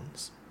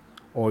pounds,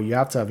 or you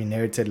have to have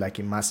inherited like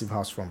a massive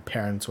house from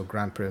parents or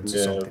grandparents or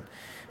something.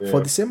 For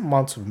the same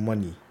amount of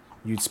money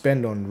you'd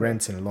spend on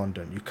rent in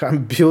London, you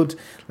can build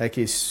like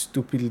a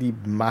stupidly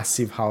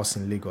massive house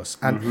in Lagos.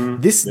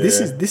 And this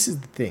is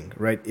the thing,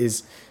 right?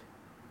 Is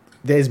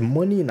there's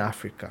money in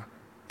Africa,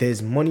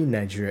 there's money in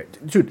Nigeria,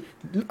 dude.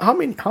 How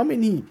many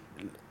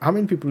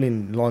people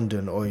in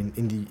London or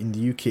in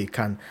the UK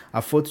can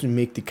afford to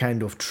make the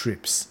kind of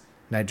trips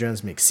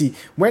Nigerians make? See,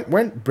 when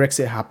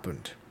Brexit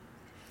happened,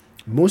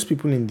 most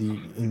people in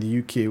the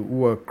UK who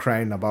were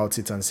crying about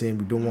it and saying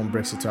we don't want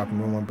Brexit to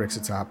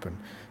happen,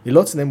 a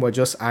lot of them were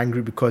just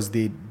angry because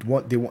they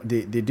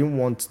didn't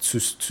want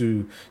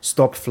to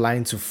stop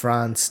flying to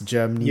France,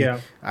 Germany,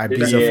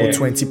 Ibiza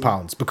for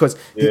 £20, because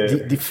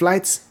the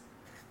flights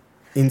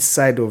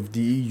inside of the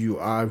EU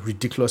are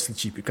ridiculously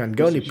cheap. You can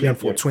get on a plane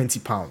for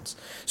 £20.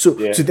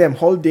 So to them,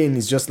 holidaying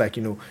is just like,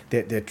 you know,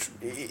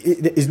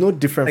 it's no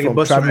different like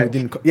from traveling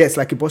within. It's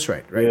like a bus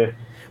ride, right?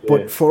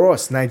 But for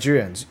us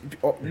Nigerians,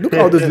 look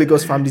at all those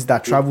Lagos families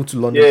that travel to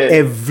London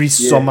every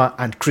summer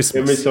and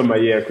Christmas. Every summer,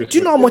 Christmas. Do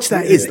you know how much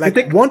that is?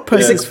 Like one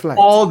person's flight.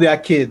 All their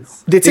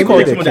kids. They take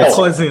all their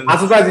cousins. As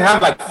sometimes they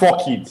have like 4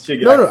 kids.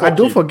 And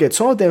don't forget,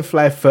 some of them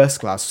fly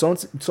first class. Some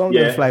of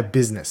them fly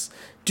business.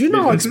 Do you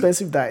know how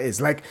expensive that is?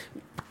 Like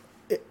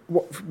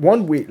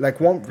one way,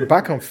 like one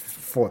back and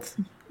forth,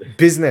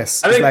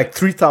 business is like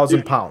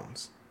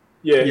 £3,000.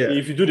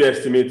 If you do the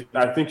estimate,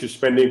 I think you're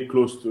spending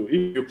close to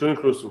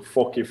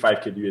 4K,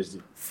 5K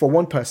USD for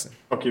one person.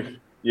 Okay,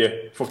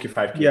 4K,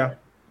 5K. Yeah,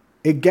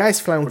 a guy's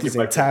flying with his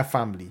entire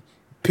family,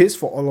 pays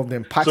for all of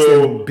them, packs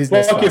them in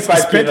business class. He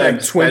spent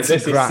like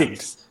 20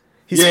 grand.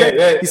 He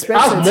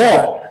spent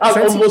more.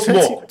 Almost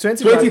more.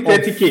 20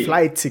 30K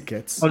flight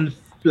tickets on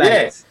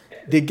flights.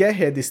 They get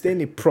here, they stay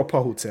in a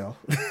proper hotel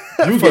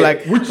for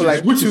like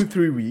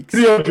 2-3 weeks.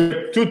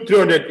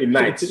 300 a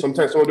night.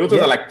 Sometimes some of the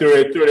hotels are like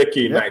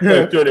 300K a night,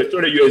 300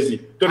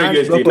 USD. 300 USD a night.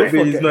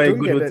 It's not a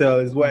good hotel.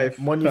 His wife.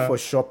 Money for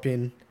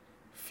shopping,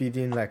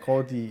 feeding, like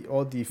all the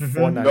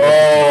fun and everything.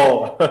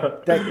 No.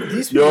 Like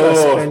these people are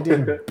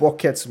spending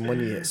buckets of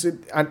money here. So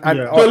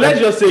so let's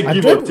just say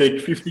give or take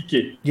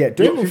 50K. Yeah,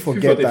 don't even 50,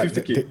 forget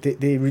 50, that 50K.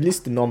 they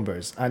released the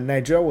numbers, and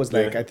Nigeria was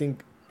like I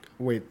think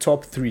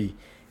top 3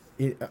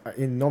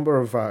 in number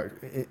of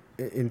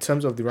in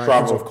terms of the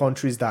rankings of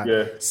countries that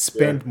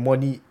spend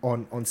money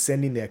on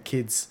sending their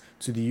kids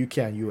to the UK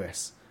and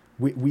US.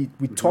 We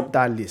topped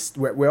that list.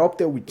 We're up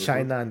there with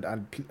China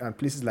and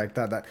places like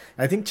that. That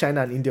I think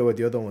China and India were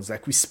the other ones.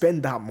 Like we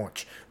spend that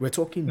much. We're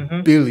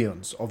talking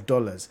billions of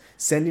dollars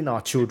sending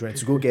our children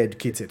to go get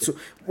educated. So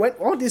when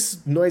all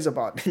this noise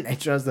about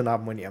Nigerians don't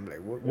have money, I'm like,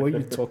 what are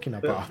you talking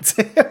about?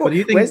 But do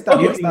you think, where's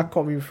that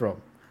coming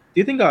from? Do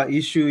you think our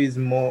issue is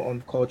more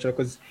on culture?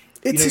 Because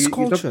it's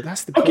culture.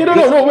 That's the okay.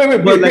 No.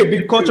 Wait. But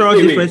like cultural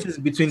differences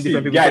between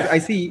different people. Guys, I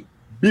see.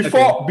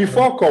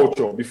 Before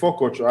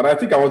culture, and I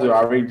think I want to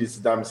arrange this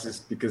to Dempsey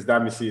because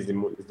Dempsey is the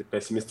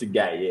pessimistic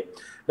guy here.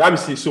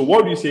 Dempsey, so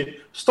what do you say?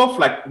 Stuff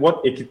like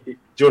what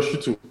Josh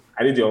too.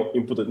 I need your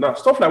input now.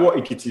 Stuff like what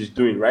Ekiti is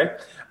doing, right?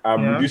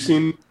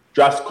 Reducing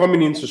just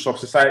coming in to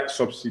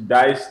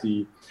subsidize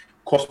the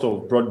cost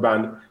of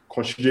broadband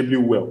considerably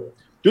well.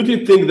 Don't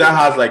you think that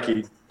has like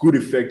a good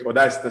effect, or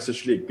that's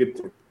necessarily a good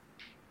thing?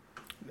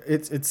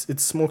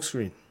 It's smoke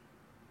screen.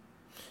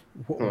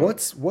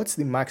 What's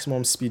the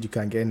maximum speed you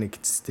can get in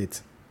Ekiti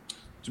State?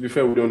 To be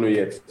fair, we don't know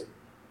yet.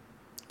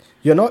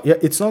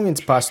 It's not going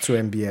to pass 2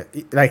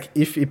 Mbps. Like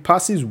if it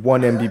passes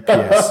 1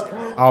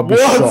 Mbps, I'll be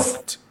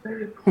shocked.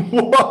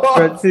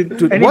 What?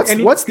 Dude,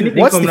 what's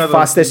the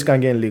fastest you can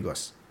get in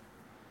Lagos?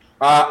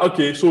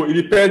 Okay, so it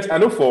depends. I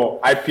know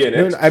for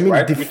IPNX. No, I mean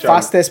the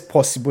fastest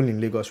possible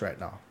in Lagos right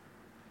now.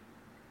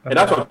 And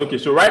that's what. Okay,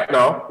 so right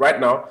now,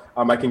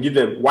 I can give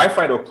them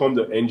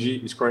Wi-Fi.com.ng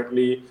is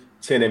currently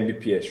 10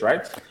 Mbps,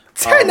 right?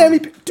 10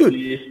 Mbps,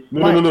 dude.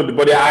 No.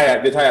 But they're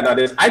higher now.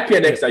 There's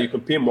IPNX that you can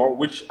pay more,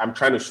 which I'm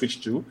trying to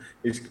switch to.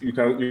 Is you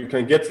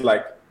can get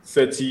like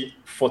 30,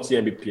 40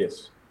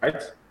 Mbps,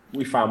 right?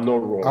 If I'm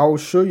not wrong. I'll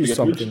show you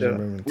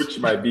something. Which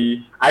might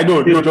be. I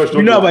know.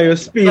 You know about your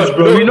speed,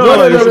 bro. No.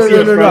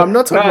 I'm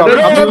not talking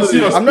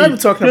about. I'm not even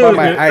talking about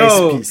my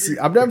ISP. See,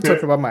 I'm not even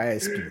talking about my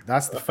ISP.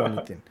 That's the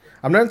funny thing.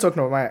 I'm not even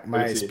talking about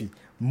my ISP.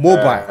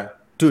 Mobile,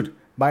 dude.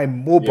 My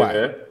mobile.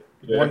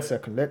 Yeah. 1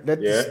 second. Let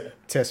this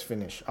test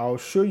finish. I'll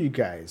show you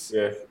guys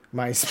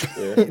my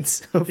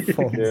speeds for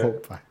mobile.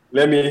 Okay,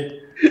 that means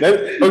you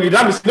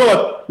know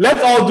what? Let's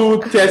all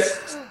do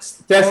test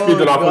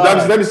speed on our phone.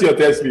 Let me see your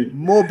test speed.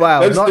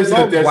 Mobile, not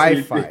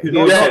Wi-Fi.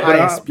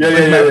 Not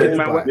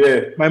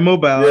ISP. My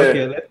mobile.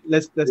 Okay,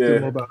 let's do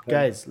mobile.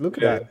 Guys, look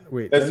at that.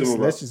 Wait,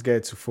 let's just get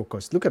it to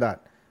focus. Look at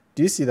that.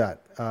 Do you see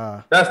that?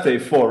 That's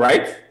 34,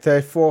 right?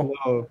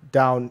 34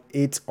 down,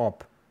 8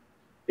 up.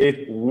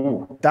 8.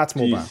 Ooh. That's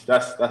mobile. Jeez,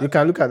 that's you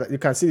can look at that. You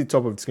can see the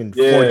top of the screen.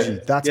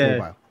 4G. That's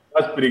mobile.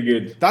 That's pretty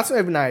good. That's not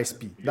even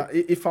ISP.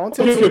 If I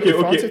wanted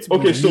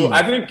okay. So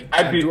I think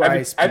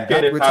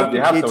IPNX we're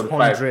talking have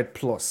 800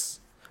 plus.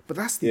 But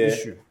that's the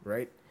issue,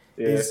 right?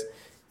 Is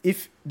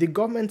if the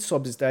government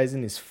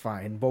subsidizing is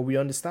fine, but we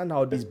understand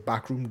how these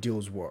backroom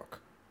deals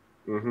work.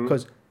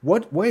 Because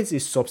where is a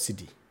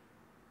subsidy?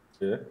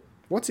 Yeah.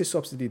 What's a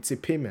subsidy? It's a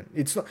payment.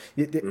 It's not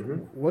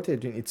what they're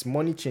doing. It's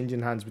money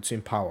changing hands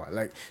between power.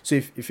 Like so,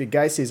 if a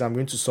guy says I'm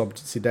going to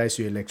subsidize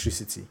your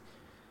electricity,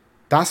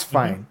 that's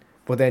fine.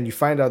 But then you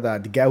find out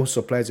that the guy who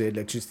supplies your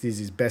electricity is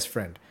his best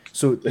friend.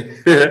 So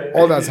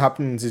all that's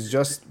happening is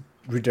just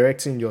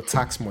redirecting your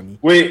tax money.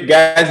 Wait,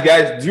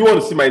 guys, do you want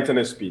to see my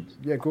internet speed?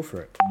 Yeah, go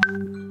for it.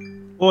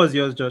 What was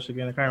yours, Josh?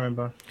 Again, I can't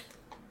remember.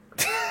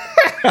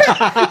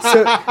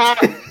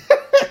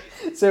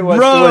 So it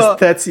was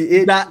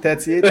 38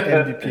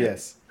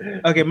 Mbps.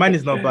 Okay, mine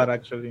is not bad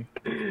actually.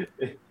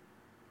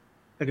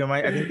 Okay,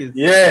 mine I think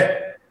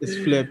it's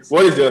flipped.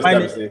 What is yours?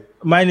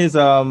 Mine is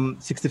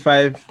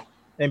 65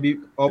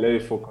 MB up. Let me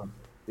focus.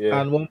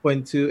 Yeah. And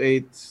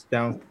 1.28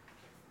 down.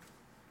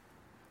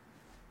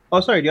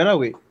 Oh, sorry, the other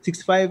way.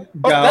 65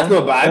 down. That's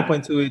not bad.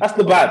 1.28. That's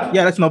not bad.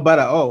 Yeah, that's not bad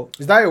at all.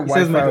 Is that your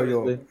Wi-Fi or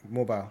your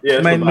mobile?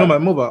 Yeah, my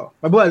mobile.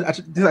 My mobile this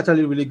is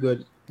actually really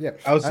good. Yeah,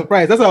 I was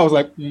surprised. That's why I was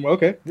like,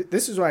 okay.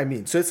 This is what I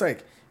mean. So it's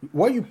like,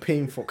 what are you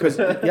paying for? Because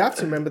you have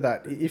to remember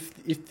that if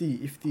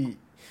the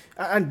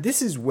and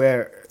this is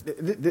where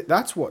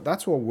that's what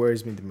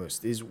worries me the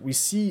most is we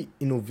see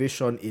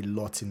innovation a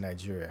lot in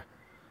Nigeria,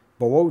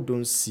 but what we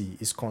don't see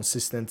is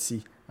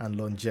consistency and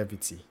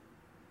longevity.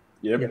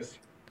 Yep. Yes.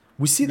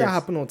 We see that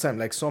happen all the time.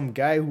 Like some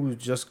guy who's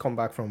just come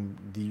back from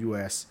the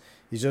US,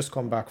 he's just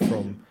come back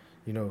from,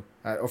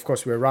 of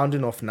course we're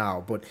rounding off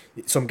now, but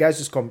some guys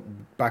just come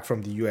back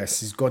from the US.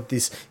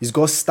 He's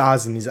got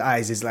stars in his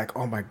eyes. He's like,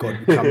 oh my God,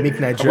 we can make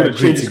Nigeria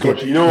great again.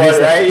 You know what,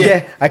 right?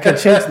 Yeah, I can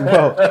change the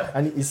world.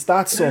 And he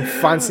starts some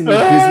fancy new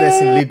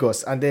business in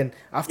Lagos. And then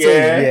after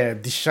a year,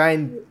 the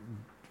shine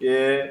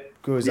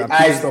goes and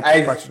people stop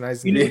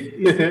patronizing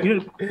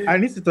I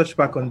need to touch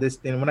back on this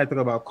thing when I talk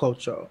about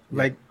culture.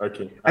 Like,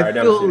 okay. I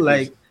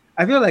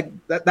feel like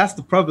that's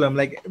the problem.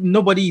 Like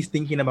nobody is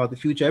thinking about the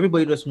future.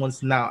 Everybody just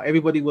wants now.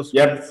 Everybody wants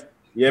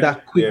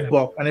that quick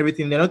buck and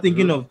everything. They're not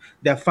thinking of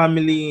their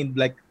family in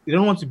like They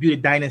don't want to build a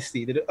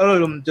dynasty. All of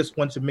them just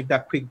want to make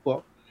that quick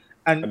buck.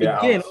 And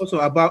again, also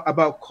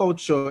about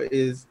culture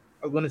is,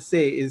 I'm going to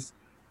say is,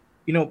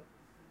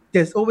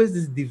 there's always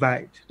this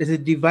divide. There's a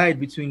divide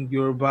between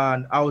Yoruba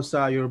and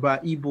Hausa,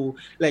 Yoruba, Igbo.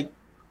 Like,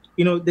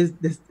 there's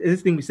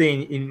this thing we say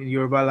in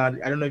Yoruba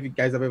land. I don't know if you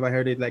guys have ever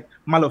heard it, like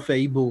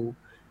Malofe Igbo.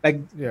 Like,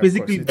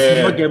 basically,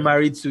 do not get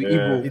married to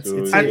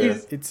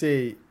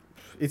Igbo.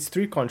 It's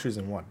three countries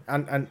in one.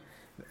 And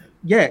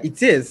yeah,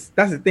 it is.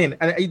 That's the thing.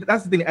 And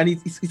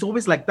it's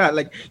always like that.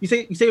 Like, you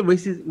say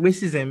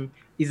racism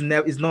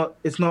is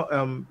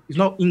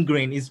not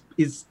ingrained,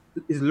 is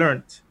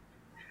learned.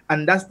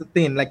 And that's the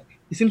thing. Like,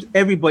 it seems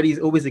everybody is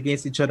always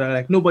against each other.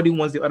 Like, nobody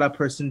wants the other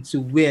person to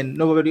win.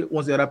 Nobody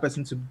wants the other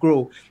person to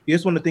grow. You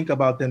just want to think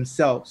about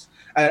themselves.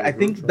 I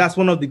think that's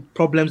one of the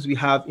problems we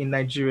have in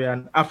Nigeria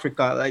and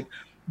Africa. Like,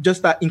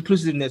 just that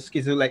inclusiveness.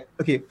 Because like,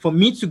 okay, for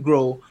me to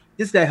grow,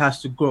 this guy has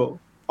to grow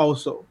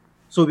also,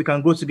 so we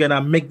can grow together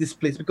and make this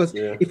place. Because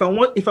if I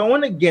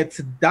want to get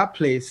to that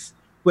place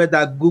where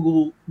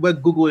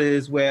Google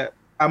is, where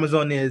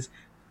Amazon is,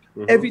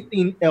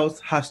 everything else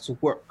has to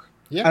work.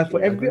 And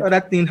for every other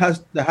thing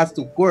that has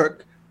to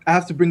work, I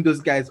have to bring those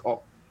guys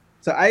up.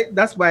 So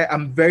that's why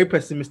I'm very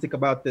pessimistic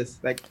about this.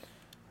 Like,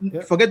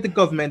 forget the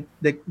government.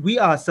 Like, we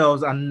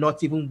ourselves are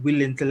not even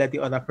willing to let the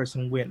other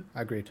person win.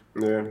 Agreed.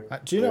 Yeah.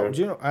 Do you know?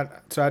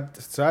 To add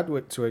to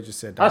what you just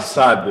said. That's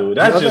sad, though.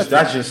 That's just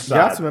sad.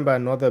 You have to remember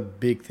another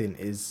big thing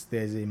is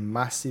there's a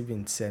massive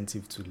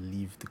incentive to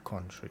leave the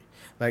country.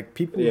 Like,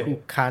 people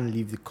who can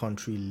leave the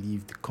country,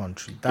 leave the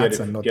country. That's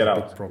another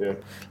big problem.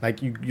 Yeah.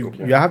 Like, you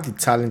have the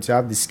talent, you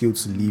have the skill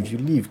to leave, you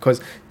leave.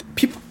 Because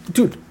people,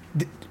 dude,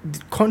 the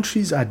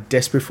countries are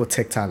desperate for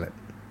tech talent.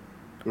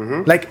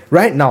 Like,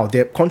 right now,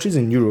 there are countries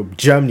in Europe,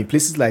 Germany,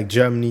 places like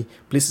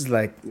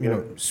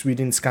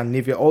Sweden,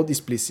 Scandinavia, all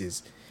these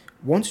places.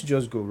 Once you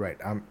just go, right,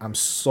 I'm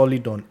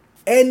solid on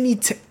any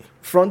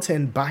front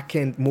end, back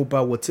end,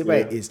 mobile, whatever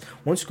it is.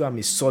 Once you go, I'm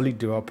a solid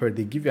developer,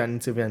 they give you an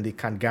interview and they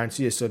can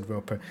guarantee you a solid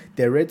developer.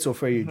 They're ready to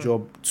offer you a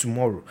job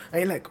tomorrow.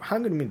 And you're like,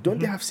 hang on a minute, don't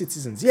they have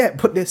citizens? Yeah,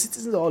 but their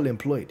citizens are all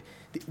employed.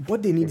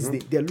 What they need is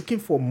they're looking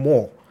for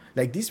more.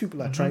 Like, these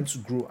people are trying to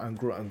grow and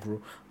grow and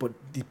grow, but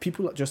the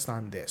people just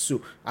aren't there.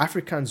 So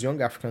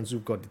young Africans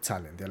who've got the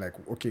talent, they're like,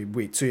 okay,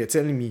 wait, so you're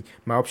telling me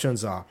my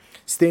options are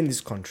stay in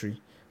this country,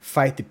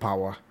 fight the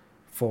power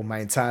for my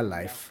entire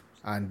life,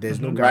 and there's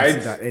no guarantee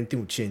that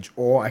anything will change,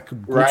 or I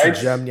could go to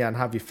Germany and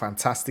have a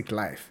fantastic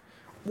life.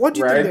 What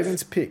do you think they're going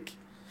to pick?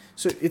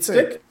 So it's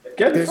like,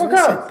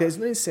 there's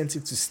no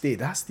incentive to stay.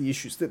 That's the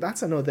issue.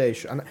 That's another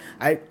issue. And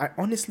I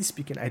honestly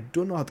speaking, I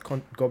don't know how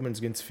the government is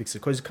going to fix it,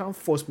 because you can't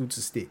force people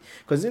to stay.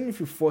 Because even if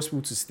you force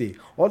people to stay,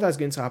 all that's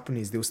going to happen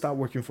is they'll start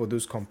working for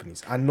those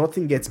companies and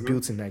nothing gets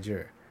built in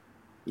Nigeria.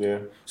 Yeah.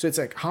 So it's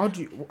like, how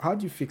do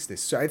you fix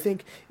this? So I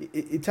think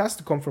it has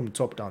to come from the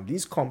top down.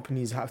 These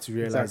companies have to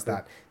realize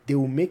that they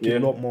will make a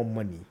lot more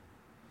money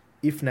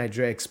if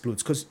Nigeria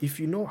explodes. Because if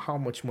you know how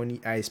much money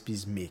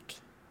ISPs make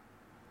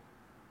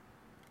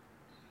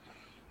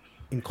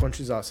in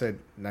countries outside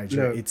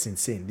Nigeria, it's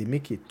insane. They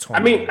make a ton. I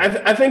mean,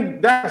 I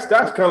think that's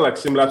kind of like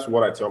similar to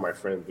what I tell my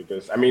friends,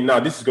 because I mean, now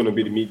this is going to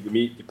be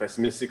the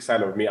pessimistic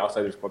side of me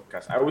outside this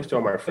podcast. I always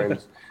tell my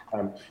friends,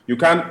 you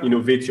can't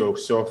innovate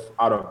yourself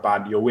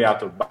your way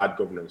out of bad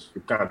governance.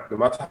 You can't. No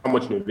matter how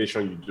much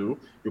innovation you do,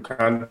 you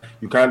can't.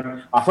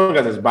 As long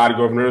as there's bad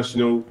governance,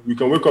 you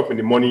can wake up in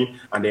the morning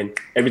and then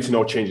everything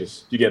all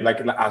changes. You get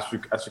like as you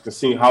can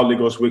see how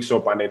Lagos wakes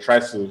up and then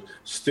tries to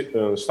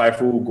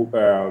stifle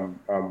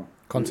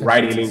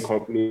ride-hailing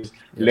companies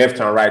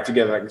left and right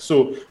together. Like,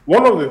 so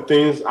one of the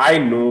things I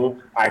know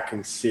I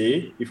can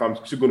say, if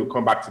I'm still going to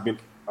come back to being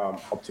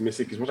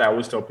optimistic, is what I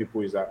always tell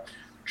people is that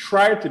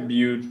try to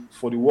build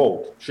for the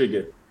world.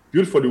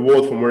 Build for the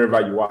world from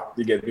wherever you are.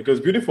 Because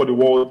building for the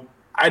world,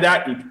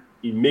 either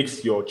it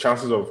makes your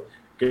chances of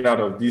getting out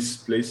of this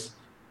place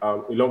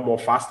a lot more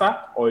faster,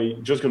 or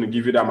it's just going to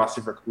give you that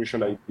massive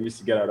recognition that you need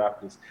to get out of that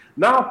place.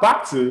 Now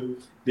back to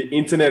the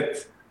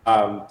internet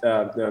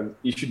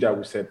issue that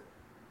we said.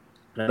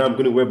 And I'm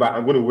going to wear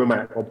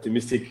my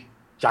optimistic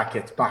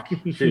jacket back.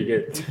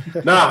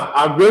 Now,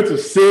 I'm going to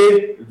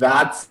say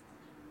that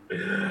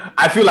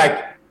I feel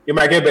like it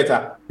might get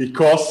better,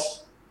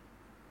 because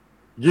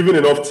given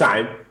enough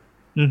time,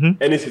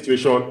 any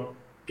situation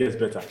gets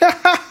better.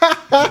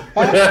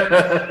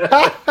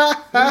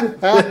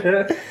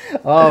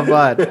 Oh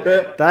man,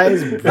 that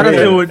is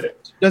brilliant.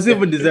 Doesn't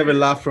even deserve a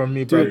laugh from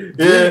me, dude.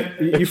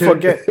 You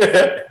forget,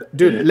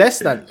 dude.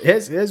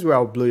 Here's where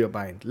I'll blow your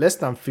mind. Less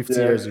than 50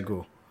 years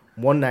ago,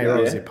 1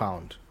 naira was a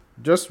pound.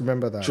 Just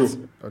remember that.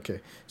 True.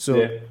 Okay.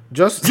 So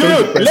just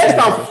less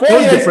than 4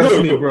 years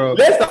ago, bro.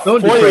 Less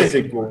than 4 years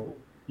ago.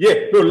 Yeah,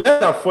 no,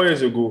 less than 4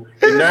 years ago,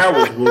 the naira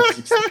was worth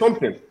 60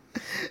 something.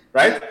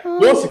 Right?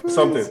 60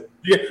 something.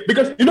 Yeah,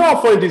 because you know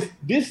how funny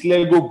this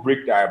Lego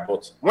brick that I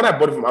bought. When I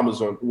bought it from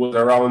Amazon, it was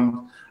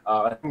around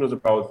I think it was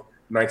about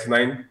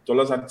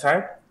 $99 at the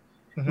time.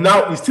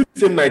 Now it's still the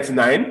same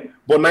 99,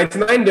 but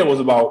 99 there was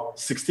about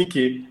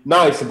 16K.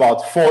 Now it's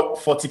about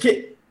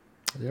 40K.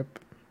 Yep.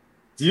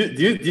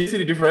 Do you see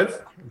the difference?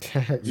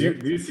 Do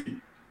you see?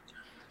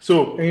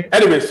 So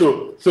anyways,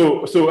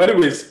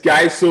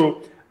 guys.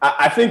 So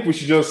I think we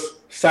should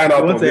just sign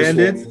out on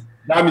this one.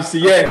 Let me see.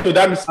 Yeah. So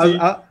let me see.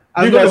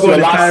 Give us your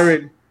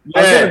last.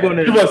 Yeah.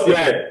 Give us.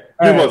 Yeah.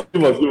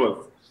 Give us.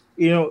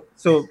 You know.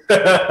 So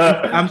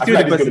I'm still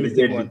the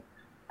pessimistic one.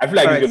 I feel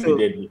like it's going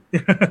to be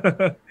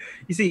deadly.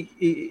 You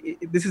see,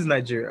 this is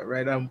Nigeria,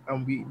 right? And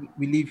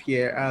we live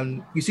here,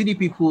 and you see the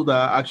people that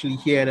are actually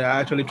here that are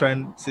actually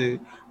trying to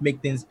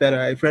make things better.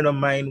 A friend of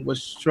mine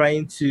was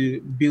trying to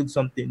build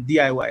something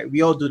DIY.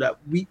 We all do that.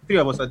 Three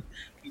of us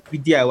we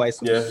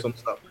DIY some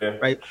stuff,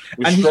 right?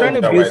 And he's trying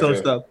to build some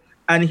stuff,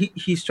 and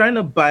he's trying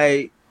to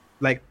buy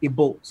like a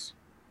boat.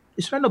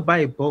 He's trying to buy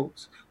a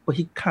boat, but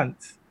he can't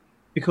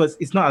because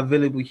it's not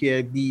available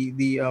here.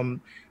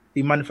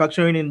 The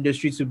manufacturing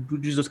industry to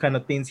produce those kind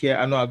of things here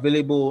are not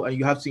available, and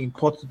you have to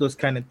import those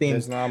kind of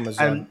things. There's no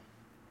Amazon. And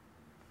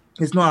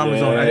it's not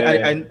Amazon.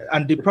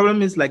 And the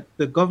problem is like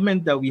the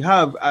government that we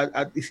have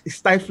is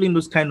stifling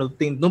those kind of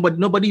things.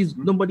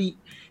 Nobody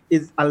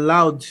is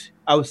allowed,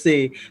 I would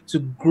say, to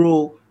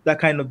grow that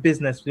kind of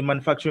business, the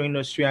manufacturing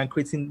industry, and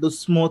creating those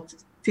small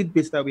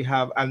tidbits that we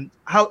have. And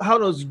how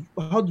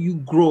do you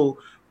grow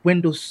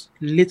when those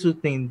little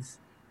things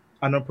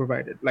are not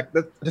provided? Like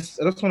that. I just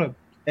want to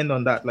end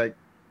on that. Like,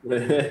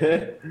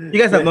 you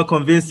guys have not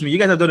convinced me. You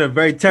guys have done a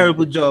very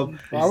terrible job.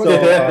 I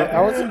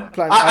wasn't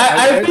planning.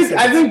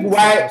 I think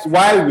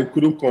why we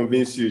couldn't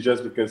convince you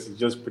just because it's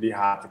just pretty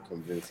hard to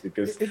convince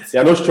because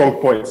there are no strong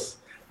points.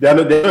 There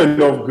are not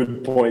enough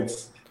good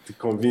points to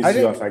convince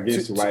you as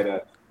against why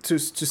that. To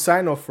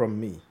sign off from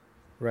me,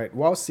 right?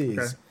 What I'll say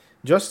is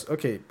just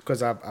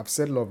because I've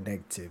said a lot of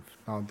negative.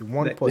 Now the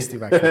one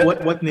positive I can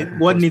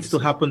what needs to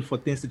happen for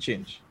things to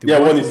change?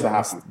 What needs to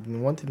happen? The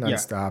one thing that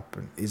needs to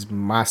happen is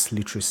mass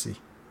literacy.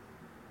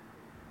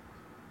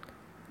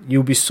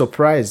 You'll be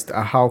surprised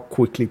at how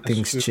quickly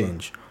things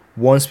change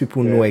once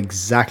people know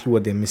exactly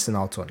what they're missing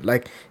out on.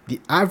 Like the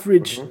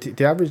average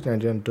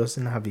Nigerian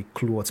doesn't have a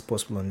clue what's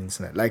possible on the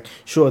internet. Like,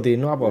 sure, they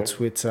know about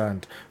Twitter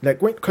and like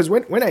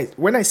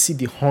when I see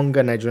the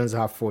hunger Nigerians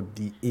have for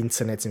the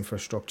internet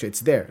infrastructure,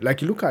 it's there.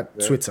 Like you look at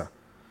Twitter,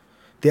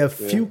 there are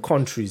few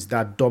countries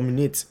that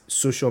dominate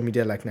social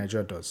media like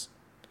Nigeria does.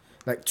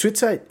 Like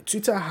Twitter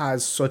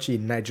has such a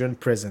Nigerian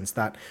presence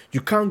that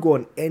you can't go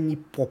on any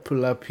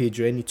popular page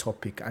or any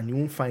topic and you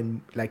won't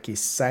find like a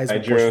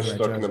sizable Nigerians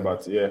talking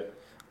about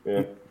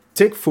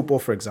Take football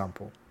for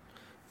example.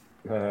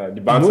 The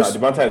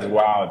banter is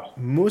wild.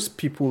 Most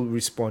people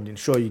responding.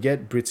 Sure, you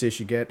get British,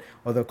 you get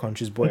other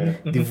countries,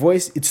 but the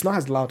voice it's not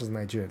as loud as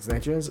Nigerians.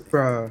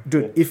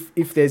 Dude,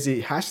 if there's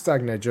a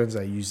hashtag Nigerians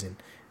are using,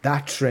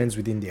 that trends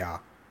within the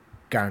hour,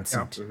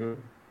 guaranteed.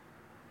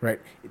 Right.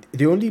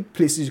 The only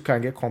places you can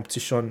get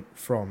competition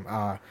from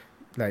are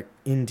like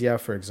India,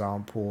 for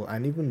example,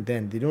 and even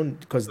then they don't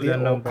because they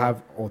don't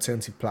have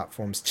alternative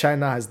platforms.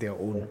 China has their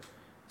own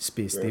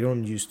space. They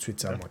don't use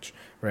Twitter much,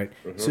 right?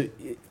 So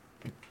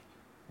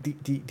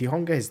the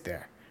hunger is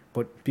there,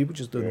 but people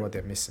just don't know what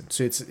they're missing.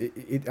 So it's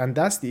and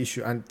that's the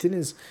issue. And the thing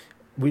is,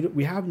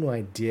 we have no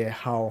idea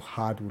how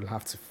hard we'll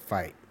have to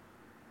fight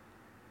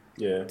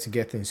to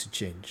get things to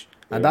change.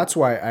 And that's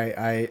why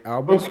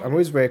I'm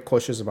always very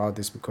cautious about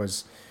this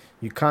because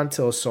you can't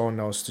tell someone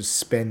else to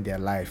spend their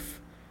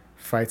life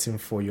fighting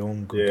for your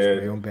own good,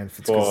 for your own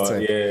benefits. I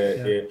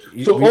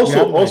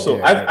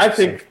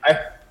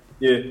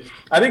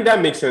think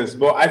that makes sense.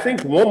 But I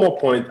think one more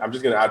point I'm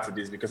just going to add to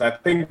this because I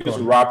think this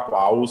will wrap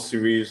our whole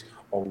series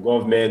on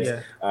government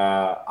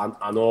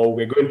and all.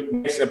 We're going to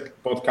next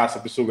podcast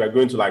episode. We're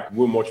going to like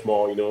go much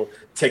more,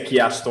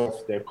 techier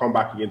stuff. Then come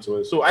back again to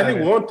it. So I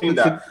think one thing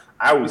that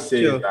I would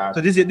say is that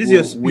this is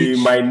your speech. We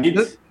might need.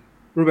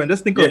 Ruben,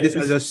 just think of this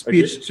as a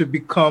speech to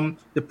become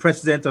the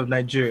president of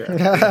Nigeria.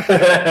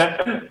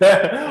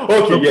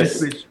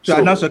 To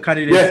announce your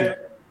candidacy.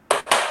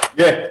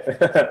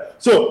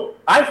 So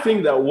I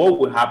think that what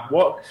will happen,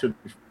 what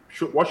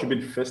should be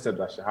the first step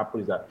that should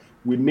happen is that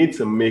we need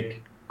to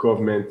make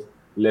government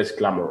less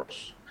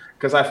glamorous.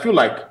 Because I feel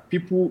like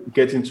people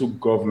get into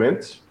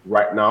government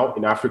right now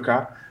in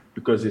Africa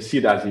because they see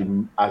it as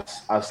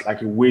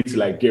like a way to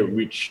like get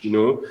rich,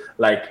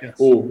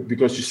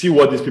 because you see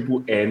what these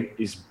people earn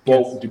is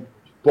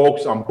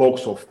bulks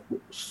of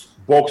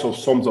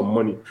sums of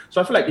money.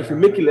 So I feel like if we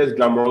make it less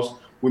glamorous,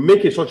 we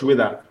make it such a way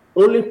that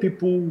only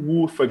people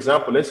who, for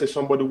example, let's say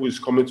somebody who is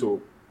coming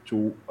to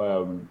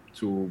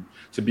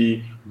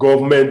be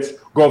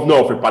governor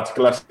of a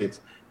particular state,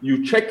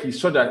 you check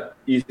so that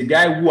he's the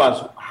guy who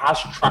has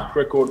track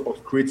record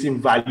of creating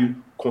value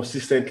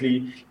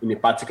consistently in a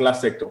particular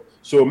sector.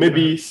 So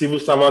maybe civil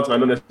servants might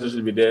not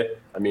necessarily be there.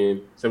 I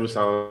mean, civil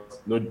servants,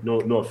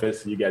 no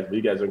offense to you guys, but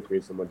you guys don't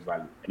create so much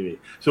value anyway.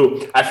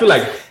 So I feel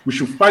like we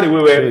should find a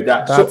way where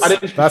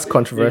that's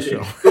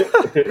controversial.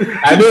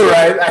 I know,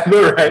 right?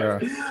 Yeah.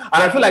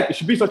 And I feel like it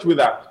should be such a way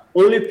that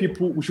only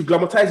people, we should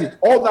glamorize it.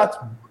 All that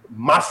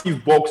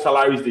massive bulk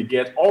salaries they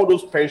get, all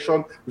those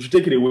pensions, we should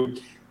take it away.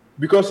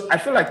 Because I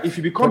feel like if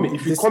you come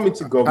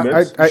into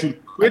government, you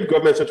should create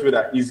government in such a way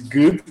that is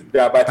good,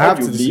 that by the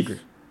time you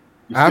leave,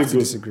 I have to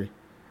disagree.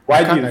 Why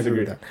I do can't you agree disagree?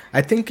 with that.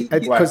 I think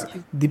because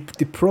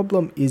the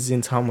problem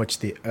isn't how much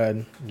they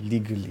earn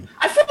legally.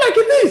 I feel like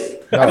it is.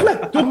 No. I feel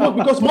like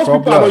because most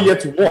people are not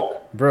yet to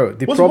work. Bro,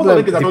 the Most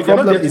problem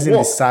people isn't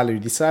the salary.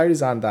 The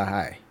salaries aren't that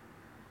high.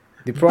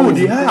 The Bro, problem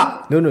they is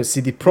are. no.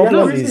 See, the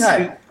problem really is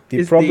high.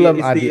 the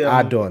problem are the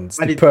add-ons,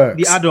 the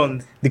perks, the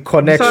add-ons, the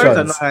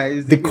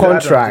connections, the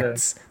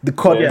contracts, the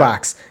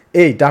cutbacks.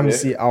 Hey, damn,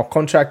 see, I'll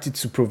contract you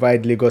to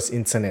provide Lagos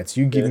internet.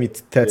 You give me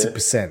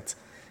 30%.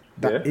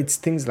 It's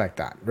things like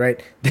that,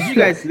 right? Did you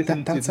guys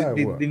listen to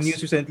the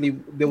news recently?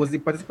 There was a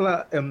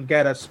particular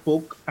guy that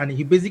spoke, and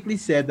he basically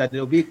said that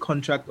there will be a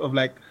contract of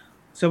like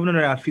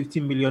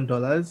 $750 million,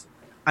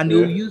 and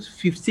they'll use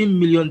 $15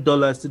 million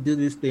to do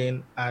this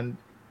thing, and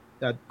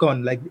that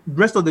gone. Like the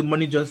rest of the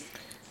money just.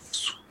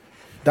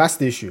 That's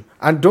the issue,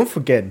 and don't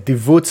forget the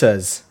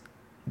voters.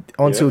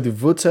 Until the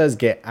voters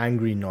get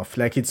angry enough,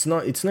 like it's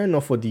not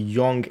enough for the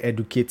young,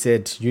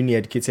 educated,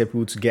 uni-educated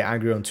people to get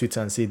angry on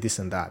Twitter and say this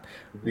and that.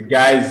 The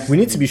guys, we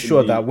need to be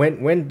sure that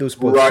when those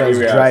politicians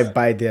drive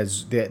by their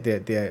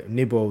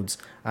neighborhoods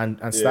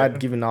and start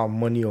giving out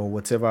money or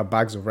whatever,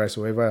 bags of rice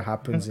or whatever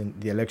happens in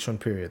the election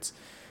periods.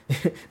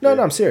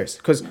 No, I'm serious,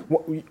 because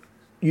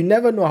you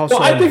never know how. No,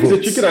 I think it's a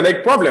chicken and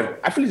egg problem.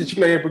 I feel it's a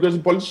chicken and egg because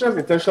the politicians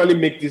intentionally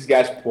make these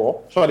guys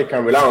poor so they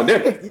can rely on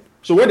them.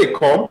 So when they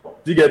come,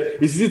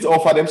 it's easy to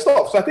offer them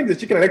stuff. So I think it's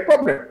a chicken and egg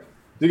problem.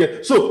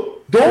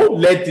 So don't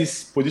let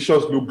these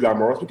positions look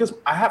glamorous, because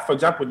I have, for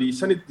example, the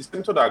senator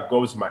that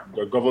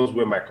governs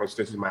where my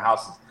constituency, my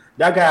house is.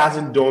 That guy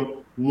hasn't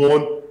done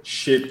one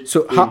shit.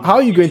 So how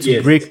are you going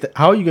to break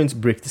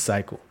the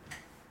cycle?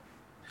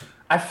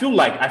 I feel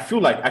like guys,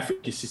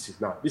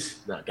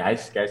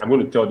 I'm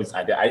going to tell this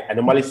idea. I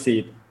normally say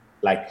it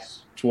like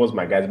towards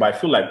my guys, but I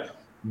feel like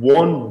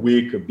one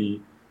way could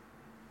be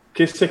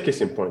case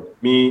in point.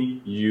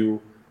 Me,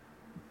 you,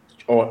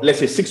 or let's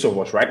say 6 of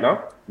us right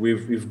now.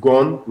 We've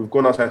gone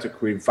outside to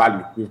create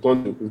value. We've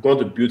gone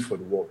to build for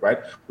the world, right?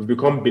 We've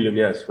become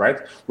billionaires, right?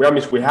 Well,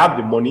 means we have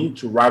the money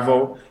to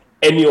rival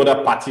any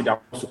other party that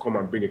wants to come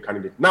and bring a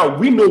candidate. Now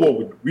we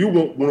know we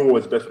know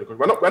what's best for the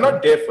country. We're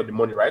not there for the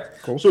money, right?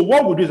 Cool. So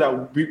what we do is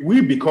that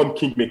we become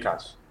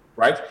kingmakers,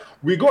 right?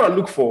 We go and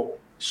look for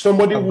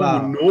somebody who we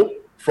know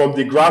from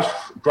the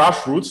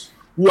grassroots,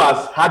 who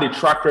has had a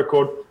track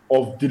record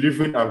of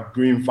delivering and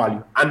growing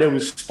value, and then we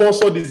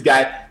sponsor this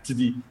guy to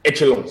the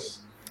echelons.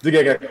 We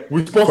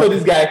sponsor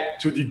this guy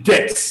to the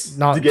depths.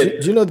 Now, do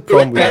you know the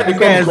problem with that? This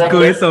guy is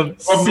going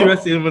some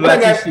serious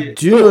Illuminati shit.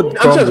 Do you know the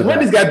problem with when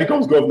this guy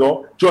becomes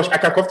governor, Josh, I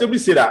can comfortably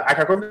say that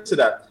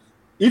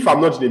if I'm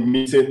not in a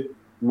meeting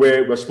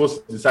where we're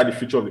supposed to decide the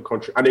future of the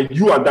country, and then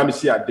you and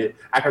Damisi are there,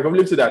 I can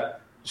comfortably say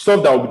that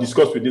stuff that will be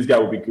discussed with this guy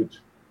will be good.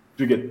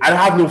 I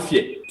have no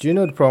fear. Do you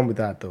know the problem with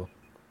that, though?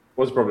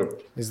 What's the problem?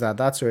 Is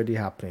that's already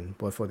happening,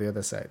 but for the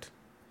other side.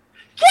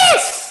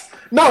 Yes!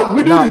 Now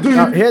we do it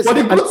for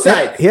the good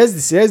side.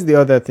 Here's the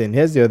other thing,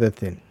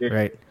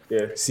 right?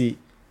 Yeah. See,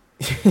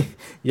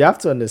 you have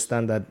to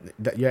understand that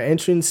you're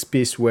entering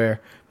space where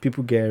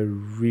people get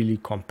really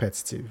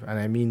competitive, and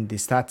I mean they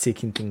start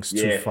taking things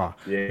too far.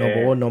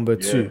 Number one, number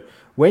two,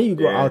 when you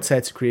go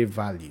outside to create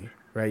value,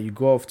 right? You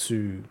go off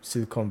to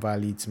Silicon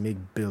Valley to make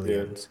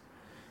billions.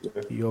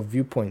 Your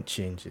viewpoint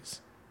changes.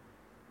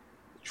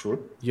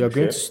 True. You're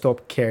going to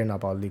stop caring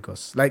about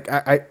Lagos. Like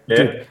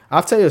dude,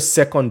 after your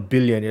second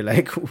billion, you're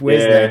like,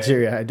 where's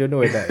Nigeria? I don't know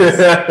where that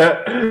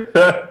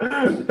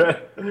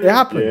is. It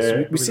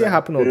happens. We see it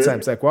happen all the time.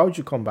 It's like, why would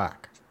you come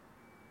back?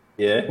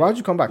 Yeah. Why would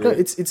you come back? No,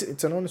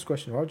 it's an honest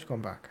question. Why would you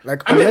come back?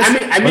 Like,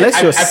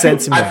 unless your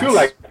sentiments. I feel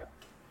like.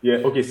 Yeah.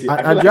 Okay. See,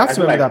 and you have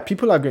to remember that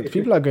people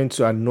are going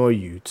to annoy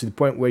you to the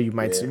point where you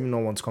might even not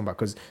want to come back,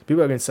 because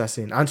people are going to start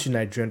saying, "Aren't you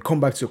Nigerian? Come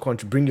back to your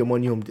country, bring your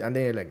money home," and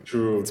then you're like,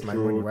 "It's my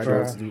money. Why do I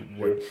have to do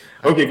work?"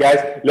 Okay,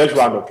 guys, let's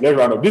round up.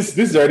 This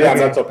is already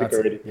another topic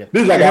already. Yeah.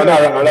 This is like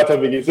another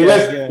topic. So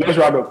let's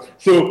round up.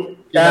 So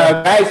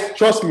guys,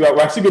 trust me, we're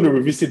actually going to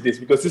revisit this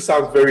because this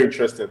sounds very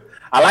interesting.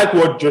 I like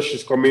what Josh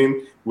is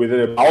coming with.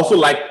 I also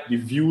like the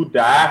view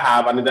that I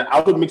have, and then I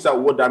also mix up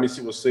what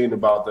Damisi was saying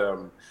about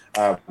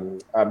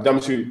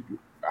Damisi.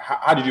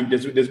 How did you?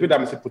 There's where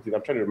Damisi put it.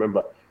 I'm trying to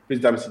remember. Please,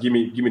 Damisi, give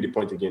me the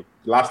point again.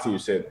 The last thing you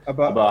said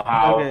about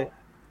how.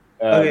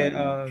 Why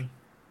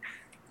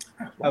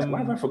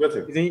have I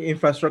forgotten? Is it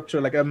infrastructure?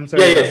 Like I'm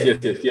sorry. Yes.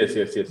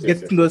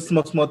 Getting those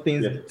small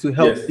things to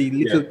help the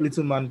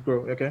little man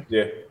grow. Okay.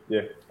 Yeah.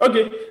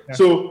 Okay. Yeah.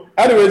 So,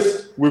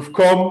 anyways, we've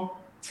come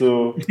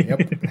to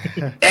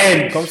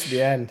end. Come to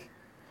the end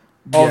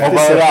of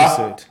this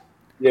episode.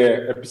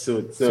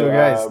 Episode. So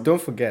guys,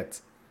 don't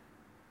forget,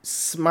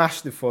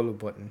 smash the follow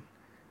button,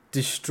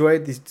 destroy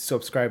the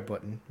subscribe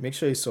button. Make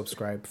sure you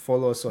subscribe.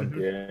 Follow us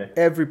on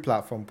every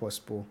platform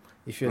possible.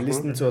 If you're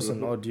listening to us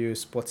on audio,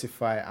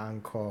 Spotify,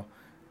 Anchor,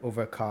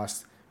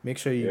 Overcast, make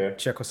sure you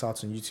check us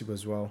out on YouTube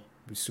as well.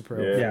 be super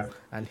helpful. Yeah.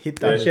 And hit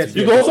that.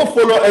 You can also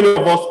follow any of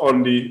us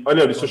on any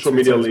of the social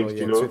media links.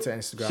 Well, Twitter,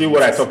 Instagram, see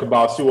what I talk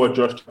about, see what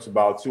Josh talks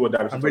about, see what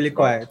Dempsey I'm really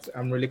quiet.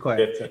 I'm really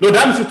quiet. Yeah. No,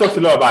 Dempsey talks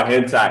a lot about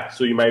hentai,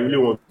 so you might really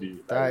want to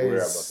that worry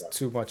is about that.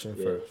 too much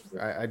info.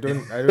 I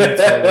don't tell what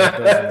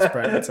he does in his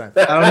private time.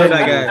 I don't know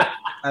that guy.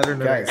 I don't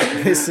know. Guys,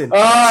 listen,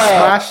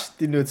 smash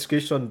the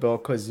notification bell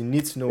because you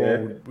need to know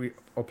when we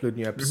upload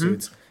new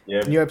episodes.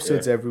 New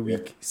episodes every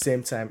week,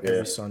 same time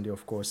every Sunday,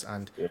 of course,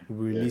 and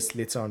we'll release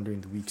later on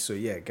during the week. So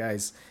yeah,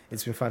 guys,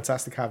 it's been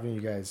fantastic having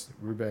you guys,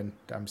 Ruben,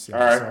 Dempsey,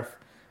 and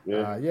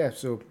myself.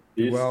 So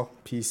be well,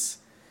 peace.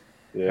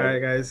 All right,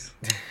 guys,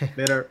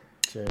 later.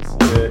 Cheers.